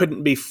 it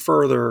couldn't be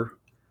further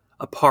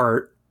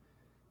apart,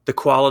 the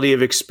quality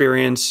of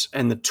experience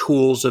and the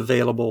tools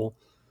available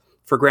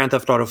for Grand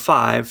Theft Auto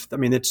 5,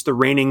 it's the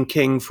reigning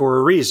king for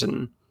a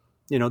reason.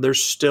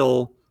 There's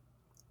still,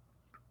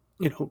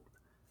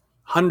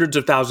 hundreds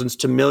of thousands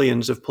to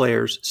millions of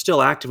players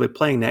still actively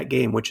playing that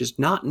game, which is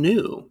not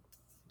new.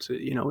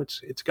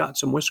 It's got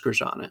some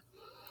whiskers on it.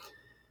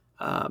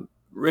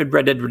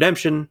 Red Dead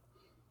Redemption,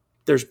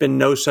 there's been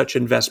no such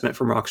investment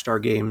from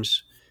Rockstar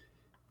Games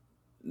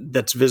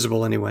that's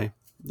visible anyway,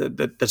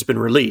 that's been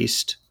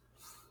released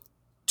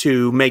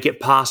to make it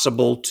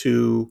possible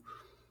to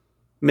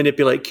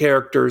manipulate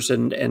characters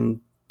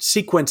and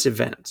sequence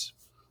events.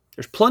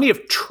 There's plenty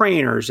of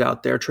trainers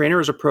out there. Trainer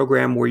is a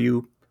program where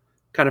you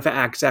kind of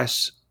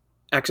access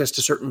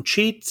to certain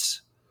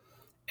cheats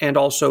and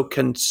also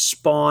can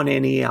spawn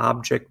any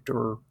object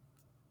or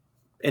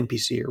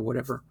NPC or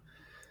whatever.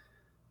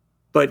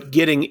 But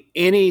getting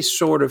any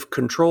sort of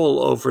control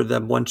over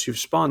them once you've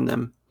spawned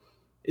them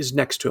is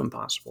next to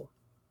impossible.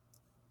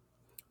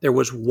 There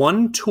was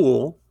one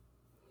tool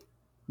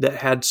that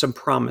had some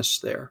promise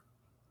there.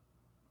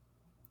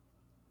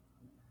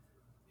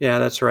 Yeah,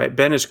 that's right.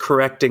 Ben is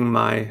correcting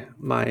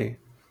my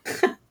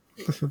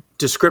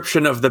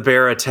description of the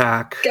bear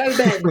attack. Go,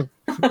 Ben.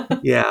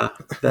 Yeah,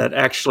 that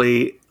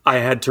actually I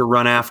had to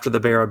run after the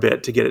bear a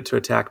bit to get it to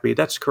attack me.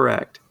 That's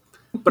correct.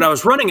 But I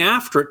was running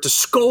after it to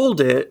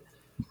scold it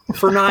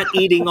for not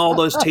eating all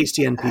those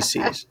tasty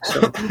NPCs. So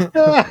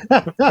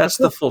that's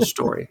the full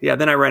story. Yeah,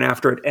 then I ran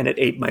after it and it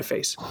ate my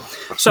face.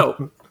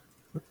 So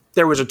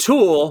there was a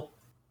tool,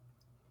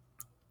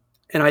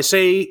 and I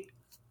say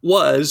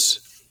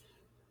was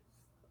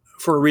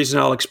for a reason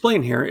I'll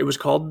explain here. It was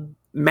called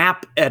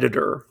Map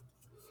Editor,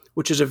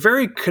 which is a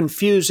very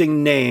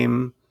confusing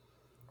name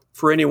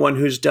for anyone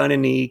who's done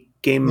any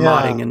game Yeah.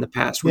 modding in the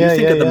past. When you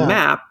think Yeah, of the yeah.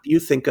 map, you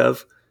think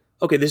of,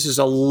 okay, this is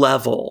a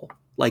level,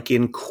 like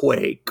in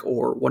Quake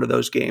or one of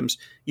those games.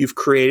 You've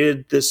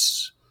created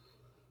this,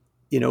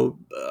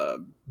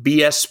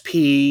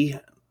 BSP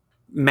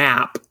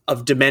map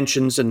of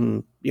dimensions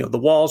and, the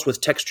walls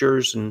with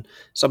textures, and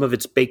some of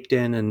it's baked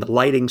in, and the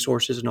lighting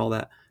sources and all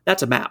that.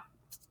 That's a map.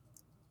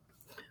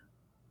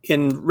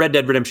 In Red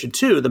Dead Redemption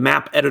 2, the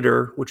map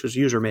editor, which was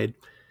user-made,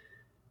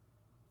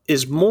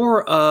 is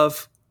more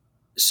of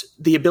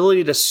the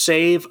ability to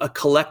save a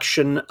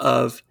collection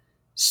of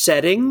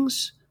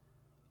settings,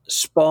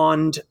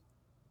 spawned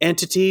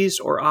entities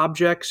or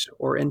objects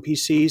or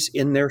NPCs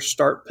in their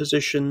start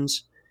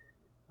positions.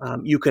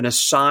 You can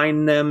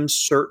assign them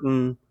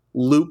certain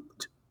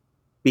looped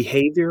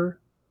behavior.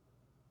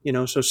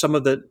 So some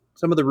of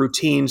the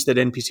routines that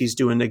NPCs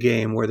do in the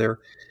game, where they're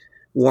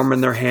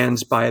warming their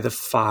hands by the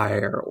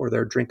fire, or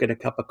they're drinking a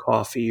cup of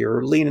coffee,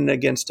 or leaning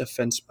against a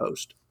fence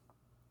post.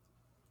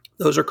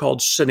 Those are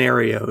called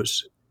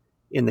scenarios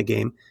in the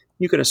game.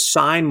 You can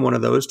assign one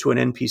of those to an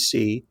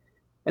NPC,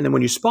 and then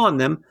when you spawn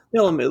them,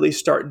 they'll immediately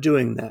start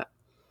doing that.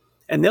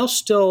 And they'll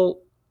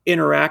still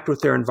interact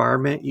with their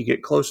environment. You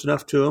get close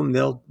enough to them,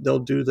 they'll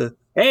do the,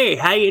 "Hey,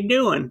 how you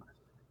doing?"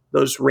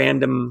 Those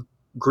random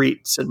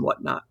greets and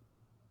whatnot.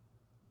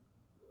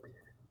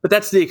 But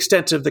that's the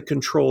extent of the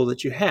control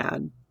that you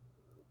had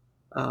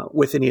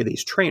with any of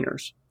these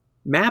trainers.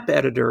 Map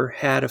Editor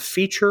had a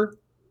feature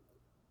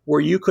where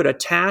you could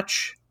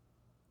attach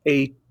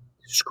a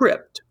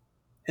script,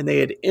 and they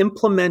had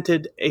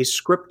implemented a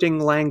scripting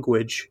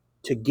language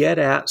to get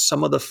at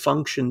some of the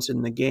functions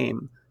in the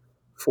game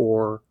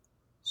for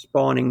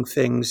spawning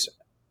things,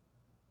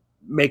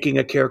 making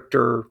a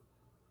character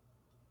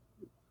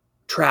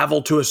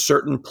travel to a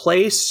certain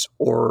place,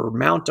 or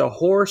mount a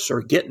horse, or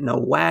get in a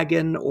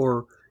wagon,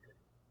 or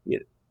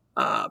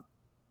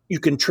you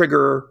can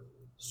trigger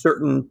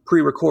certain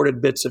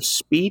pre-recorded bits of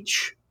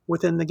speech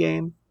within the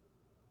game,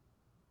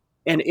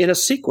 and in a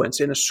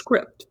sequence, in a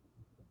script.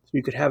 So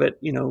you could have it,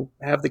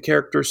 have the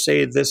character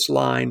say this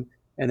line,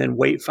 and then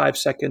wait 5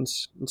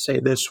 seconds and say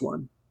this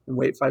one, and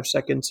wait 5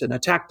 seconds and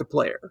attack the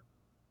player.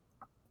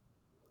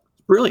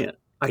 Brilliant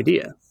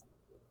idea.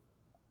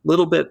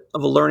 Little bit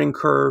of a learning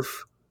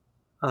curve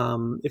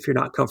if you're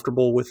not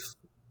comfortable with,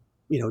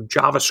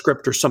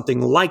 JavaScript or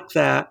something like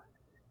that.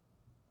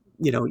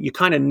 You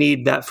kind of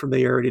need that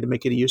familiarity to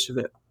make any use of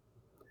it.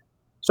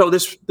 So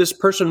this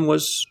person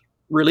was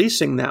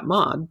releasing that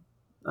mod,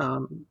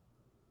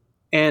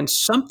 and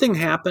something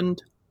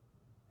happened,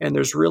 and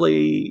there's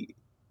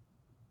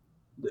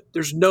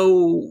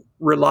no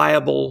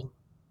reliable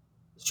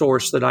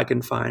source that I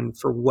can find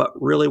for what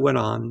really went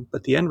on.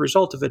 But the end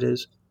result of it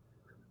is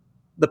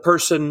the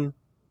person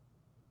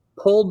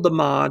pulled the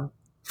mod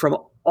from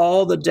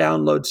all the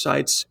download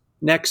sites,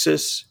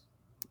 Nexus,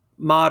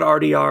 Mod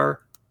RDR,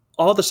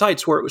 all the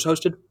sites where it was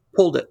hosted,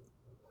 pulled it,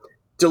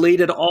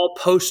 deleted all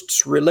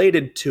posts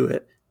related to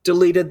it,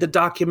 deleted the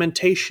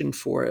documentation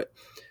for it,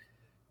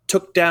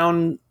 took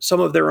down some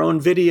of their own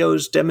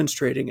videos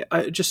demonstrating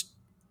it. Just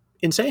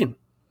insane.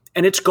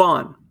 And it's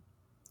gone.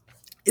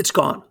 It's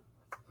gone.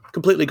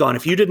 Completely gone.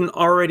 If you didn't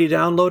already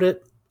download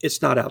it,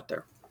 it's not out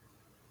there.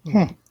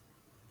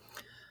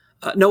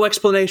 No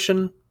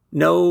explanation,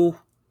 no,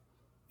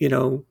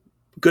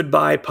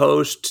 goodbye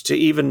post to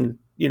even,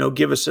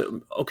 give us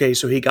okay,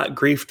 so he got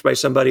griefed by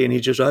somebody and he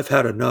just, "I've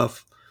had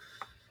enough."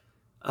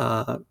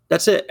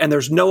 That's it. And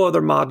there's no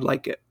other mod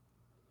like it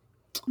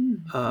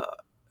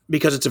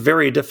because it's a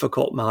very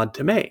difficult mod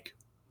to make.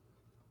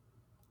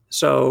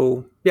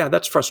 So, yeah,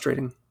 that's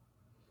frustrating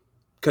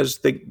because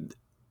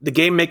the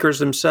game makers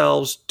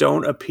themselves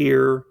don't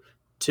appear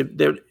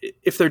to,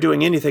 if they're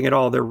doing anything at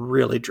all, they're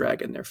really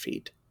dragging their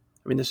feet.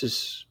 I mean, this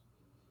is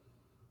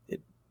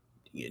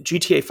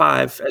GTA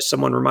 5, as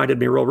someone reminded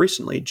me real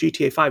recently,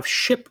 GTA 5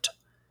 shipped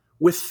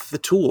with the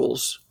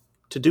tools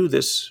to do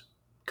this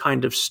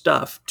kind of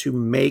stuff, to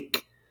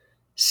make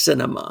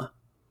cinema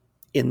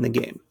in the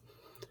game.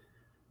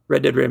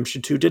 Red Dead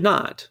Redemption 2 did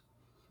not.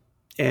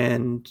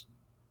 And,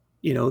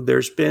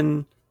 there's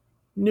been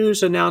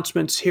news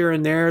announcements here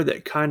and there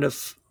that kind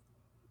of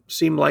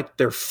seem like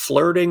they're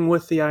flirting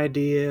with the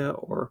idea,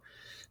 or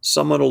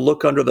someone will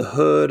look under the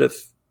hood of,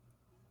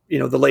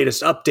 the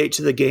latest update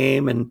to the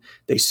game, and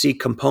they see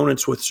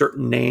components with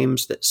certain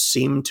names that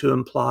seem to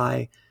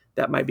imply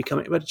that might be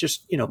coming. But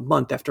just,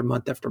 month after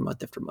month after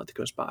month after month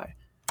goes by,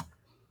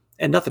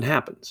 and nothing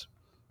happens.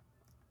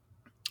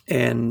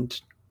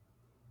 And,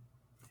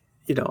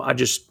 I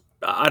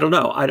don't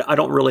know. I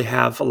don't really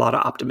have a lot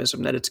of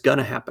optimism that it's going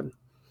to happen.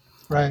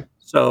 Right.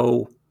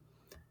 So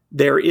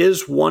there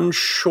is one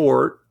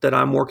short that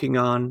I'm working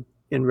on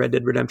in Red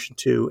Dead Redemption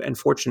 2, and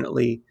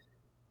fortunately,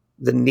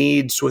 the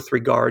needs with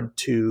regard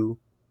to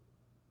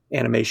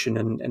animation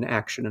and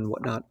action and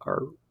whatnot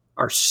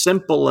are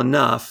simple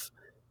enough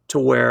to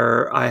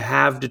where I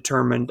have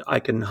determined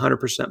I can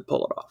 100%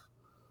 pull it off.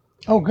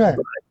 Oh, good.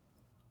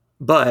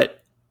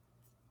 But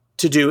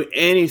to do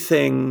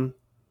anything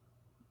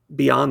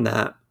beyond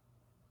that,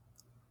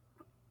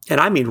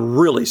 and I mean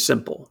really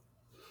simple,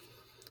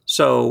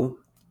 So,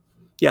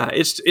 yeah,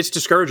 it's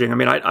discouraging. I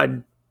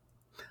mean,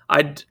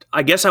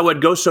 I guess I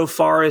would go so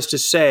far as to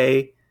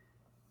say,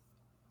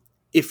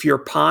 if you're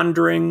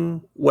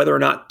pondering whether or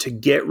not to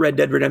get Red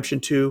Dead Redemption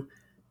 2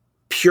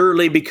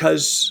 purely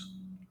because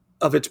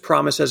of its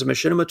promise as a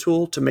machinima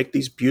tool to make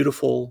these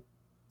beautiful,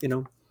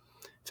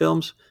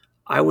 films,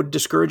 I would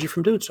discourage you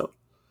from doing so.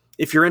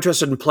 If you're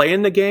interested in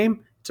playing the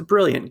game, it's a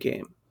brilliant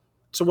game.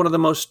 It's one of the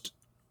most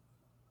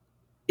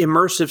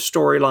immersive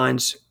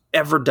storylines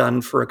ever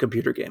done for a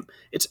computer game.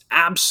 It's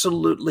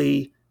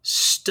absolutely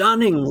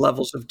stunning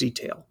levels of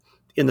detail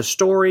in the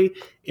story,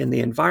 in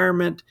the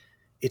environment.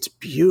 It's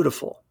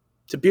beautiful.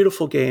 It's a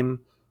beautiful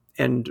game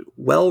and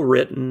well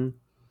written.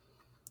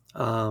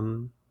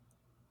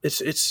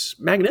 It's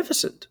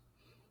magnificent.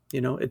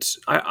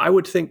 I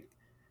would think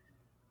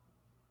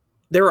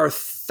there are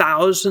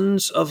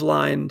thousands of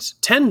lines,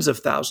 tens of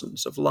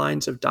thousands of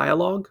lines of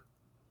dialogue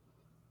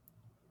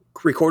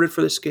recorded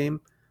for this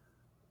game.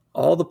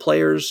 All the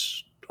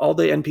players, all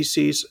the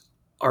NPCs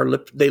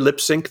they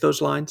lip sync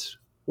those lines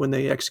when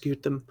they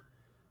execute them.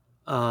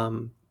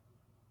 The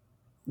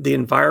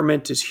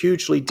environment is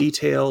hugely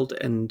detailed,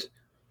 and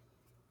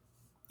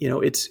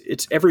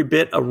it's every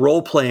bit a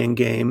role-playing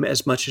game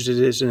as much as it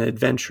is an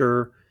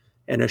adventure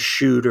and a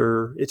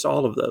shooter. It's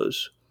all of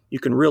those. You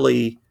can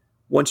really,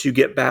 once you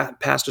get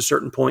past a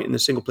certain point in the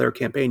single-player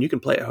campaign, you can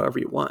play it however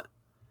you want.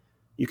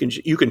 You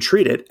can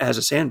treat it as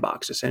a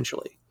sandbox,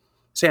 essentially.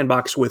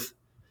 Sandbox with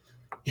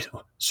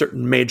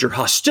certain major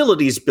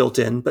hostilities built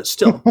in, but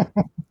still.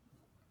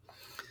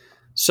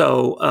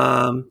 So,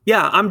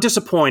 I'm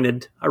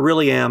disappointed. I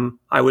really am.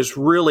 I was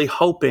really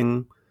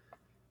hoping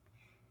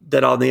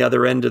that on the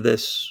other end of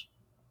this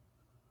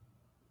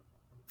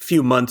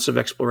few months of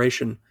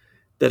exploration,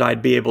 that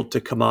I'd be able to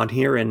come on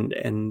here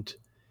and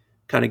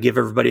kind of give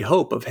everybody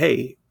hope of,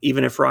 hey,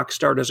 even if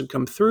Rockstar doesn't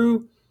come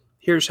through,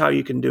 here's how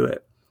you can do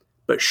it.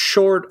 But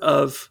short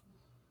of,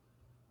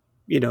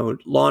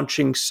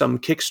 launching some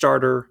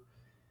Kickstarter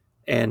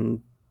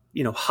and,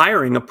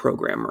 hiring a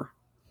programmer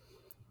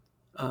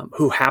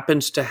who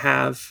happens to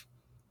have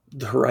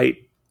the right,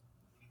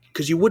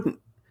 because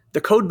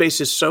the code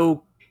base is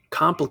so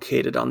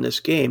complicated on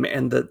this game,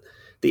 and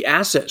the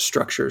asset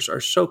structures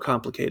are so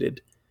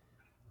complicated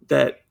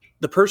that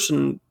the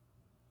person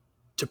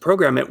to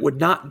program it would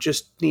not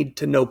just need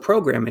to know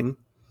programming,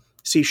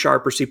 C#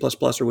 or C++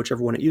 or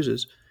whichever one it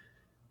uses,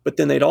 but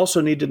then they'd also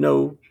need to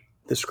know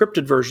the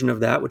scripted version of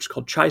that, which is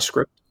called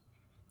ChyScript.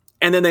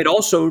 And then they'd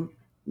also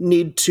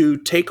need to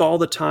take all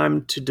the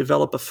time to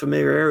develop a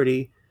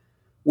familiarity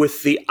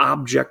with the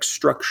object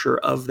structure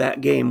of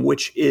that game,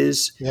 which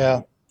is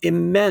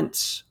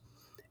immense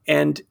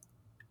and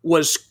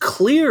was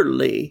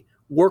clearly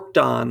worked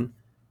on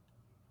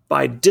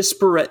by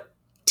disparate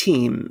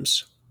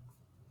teams,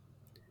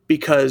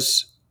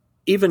 because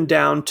even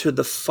down to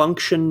the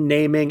function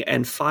naming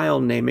and file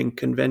naming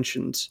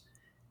conventions,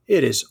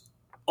 it is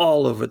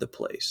all over the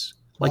place.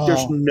 Like,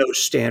 there's no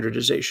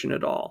standardization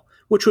at all,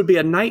 which would be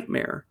a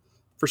nightmare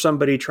for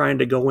somebody trying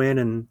to go in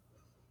and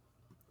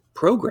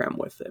program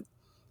with it.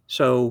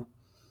 So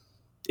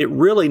it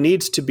really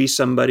needs to be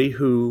somebody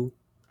who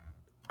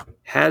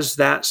has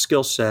that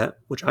skill set,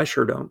 which I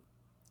sure don't,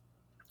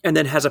 and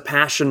then has a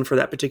passion for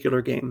that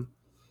particular game.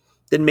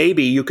 Then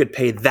maybe you could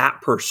pay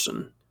that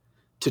person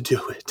to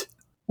do it.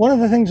 One of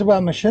the things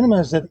about machinima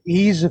is that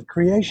ease of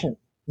creation.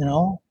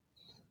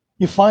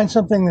 You find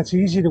something that's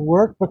easy to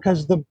work,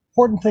 because the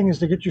important thing is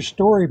to get your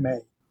story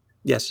made.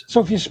 Yes. So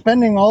if you're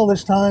spending all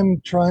this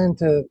time trying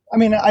to,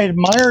 I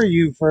admire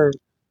you for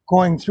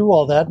going through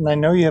all that, and I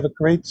know you have a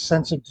great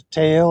sense of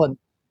detail,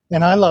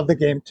 and I love the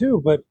game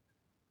too, but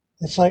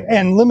it's like,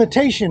 and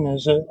limitation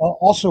is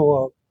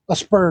also a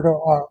spur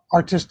to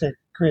artistic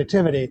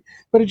creativity,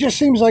 but it just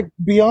seems like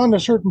beyond a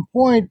certain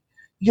point,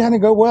 you kind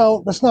of go,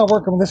 well, let's not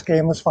work on this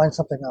game, let's find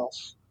something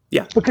else.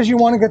 Yeah. Because you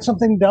want to get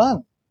something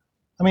done.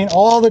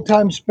 All the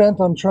time spent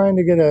on trying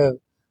to get a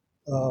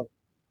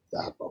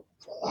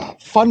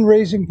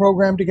fundraising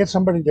program to get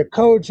somebody to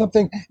code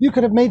something, you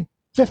could have made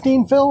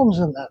 15 films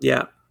in that.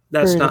 Yeah,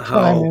 that's not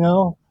time,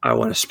 how I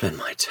want to spend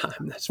my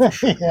time. That's for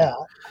sure.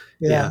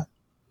 Yeah.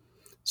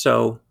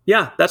 So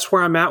that's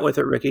where I'm at with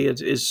it, Ricky.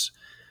 Is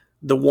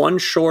the one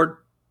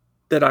short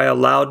that I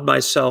allowed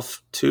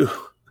myself to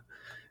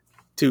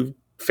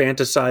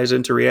fantasize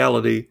into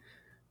reality.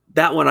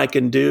 That one I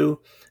can do,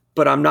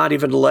 but I'm not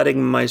even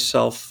letting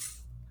myself.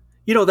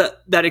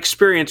 That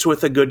experience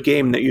with a good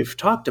game that you've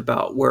talked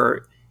about,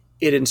 where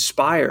it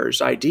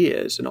inspires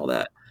ideas and all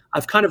that.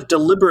 I've kind of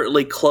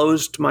deliberately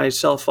closed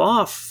myself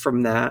off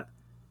from that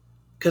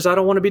because I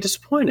don't want to be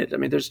disappointed.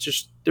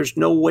 There's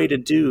no way to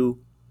do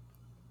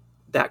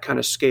that kind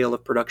of scale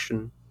of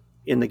production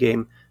in the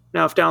game.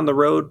 Now, if down the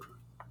road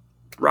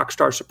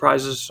Rockstar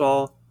surprises us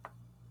all,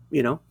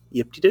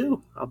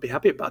 yip-de-doo, I'll be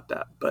happy about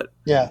that. But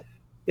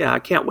I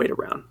can't wait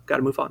around. Got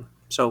to move on.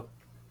 So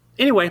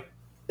anyway,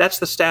 that's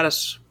the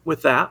status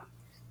with that.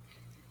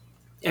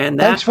 And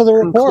that thanks for the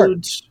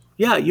report.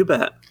 Yeah, you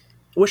bet.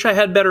 I wish I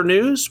had better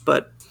news,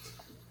 but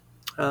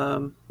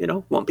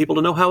want people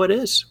to know how it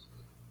is.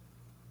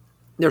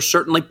 there's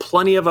certainly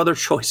plenty of other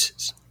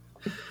choices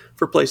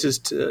for places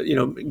to,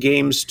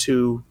 games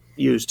to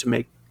use to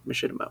make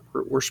machinima.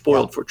 We're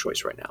spoiled for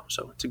choice right now,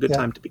 so it's a good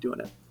time to be doing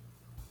it.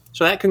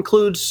 So that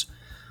concludes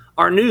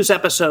our news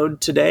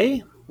episode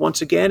today.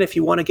 Once again, if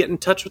you want to get in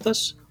touch with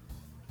us,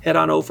 head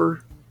on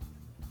over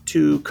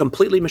to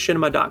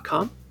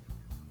completelymachinima.com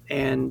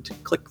and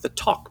click the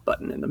talk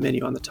button in the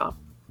menu on the top.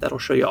 That'll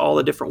show you all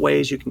the different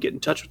ways you can get in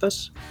touch with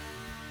us.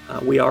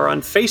 We are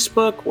on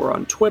Facebook, we're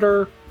on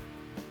Twitter,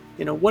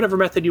 whatever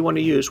method you want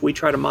to use, we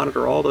try to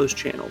monitor all those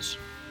channels,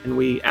 and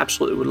we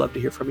absolutely would love to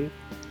hear from you.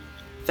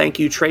 Thank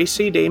you,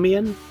 Tracy,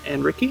 Damien,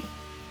 and Ricky.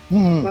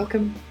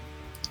 Welcome.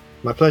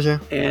 My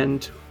pleasure.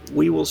 And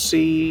we will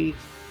see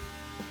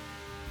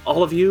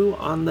all of you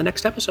on the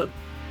next episode.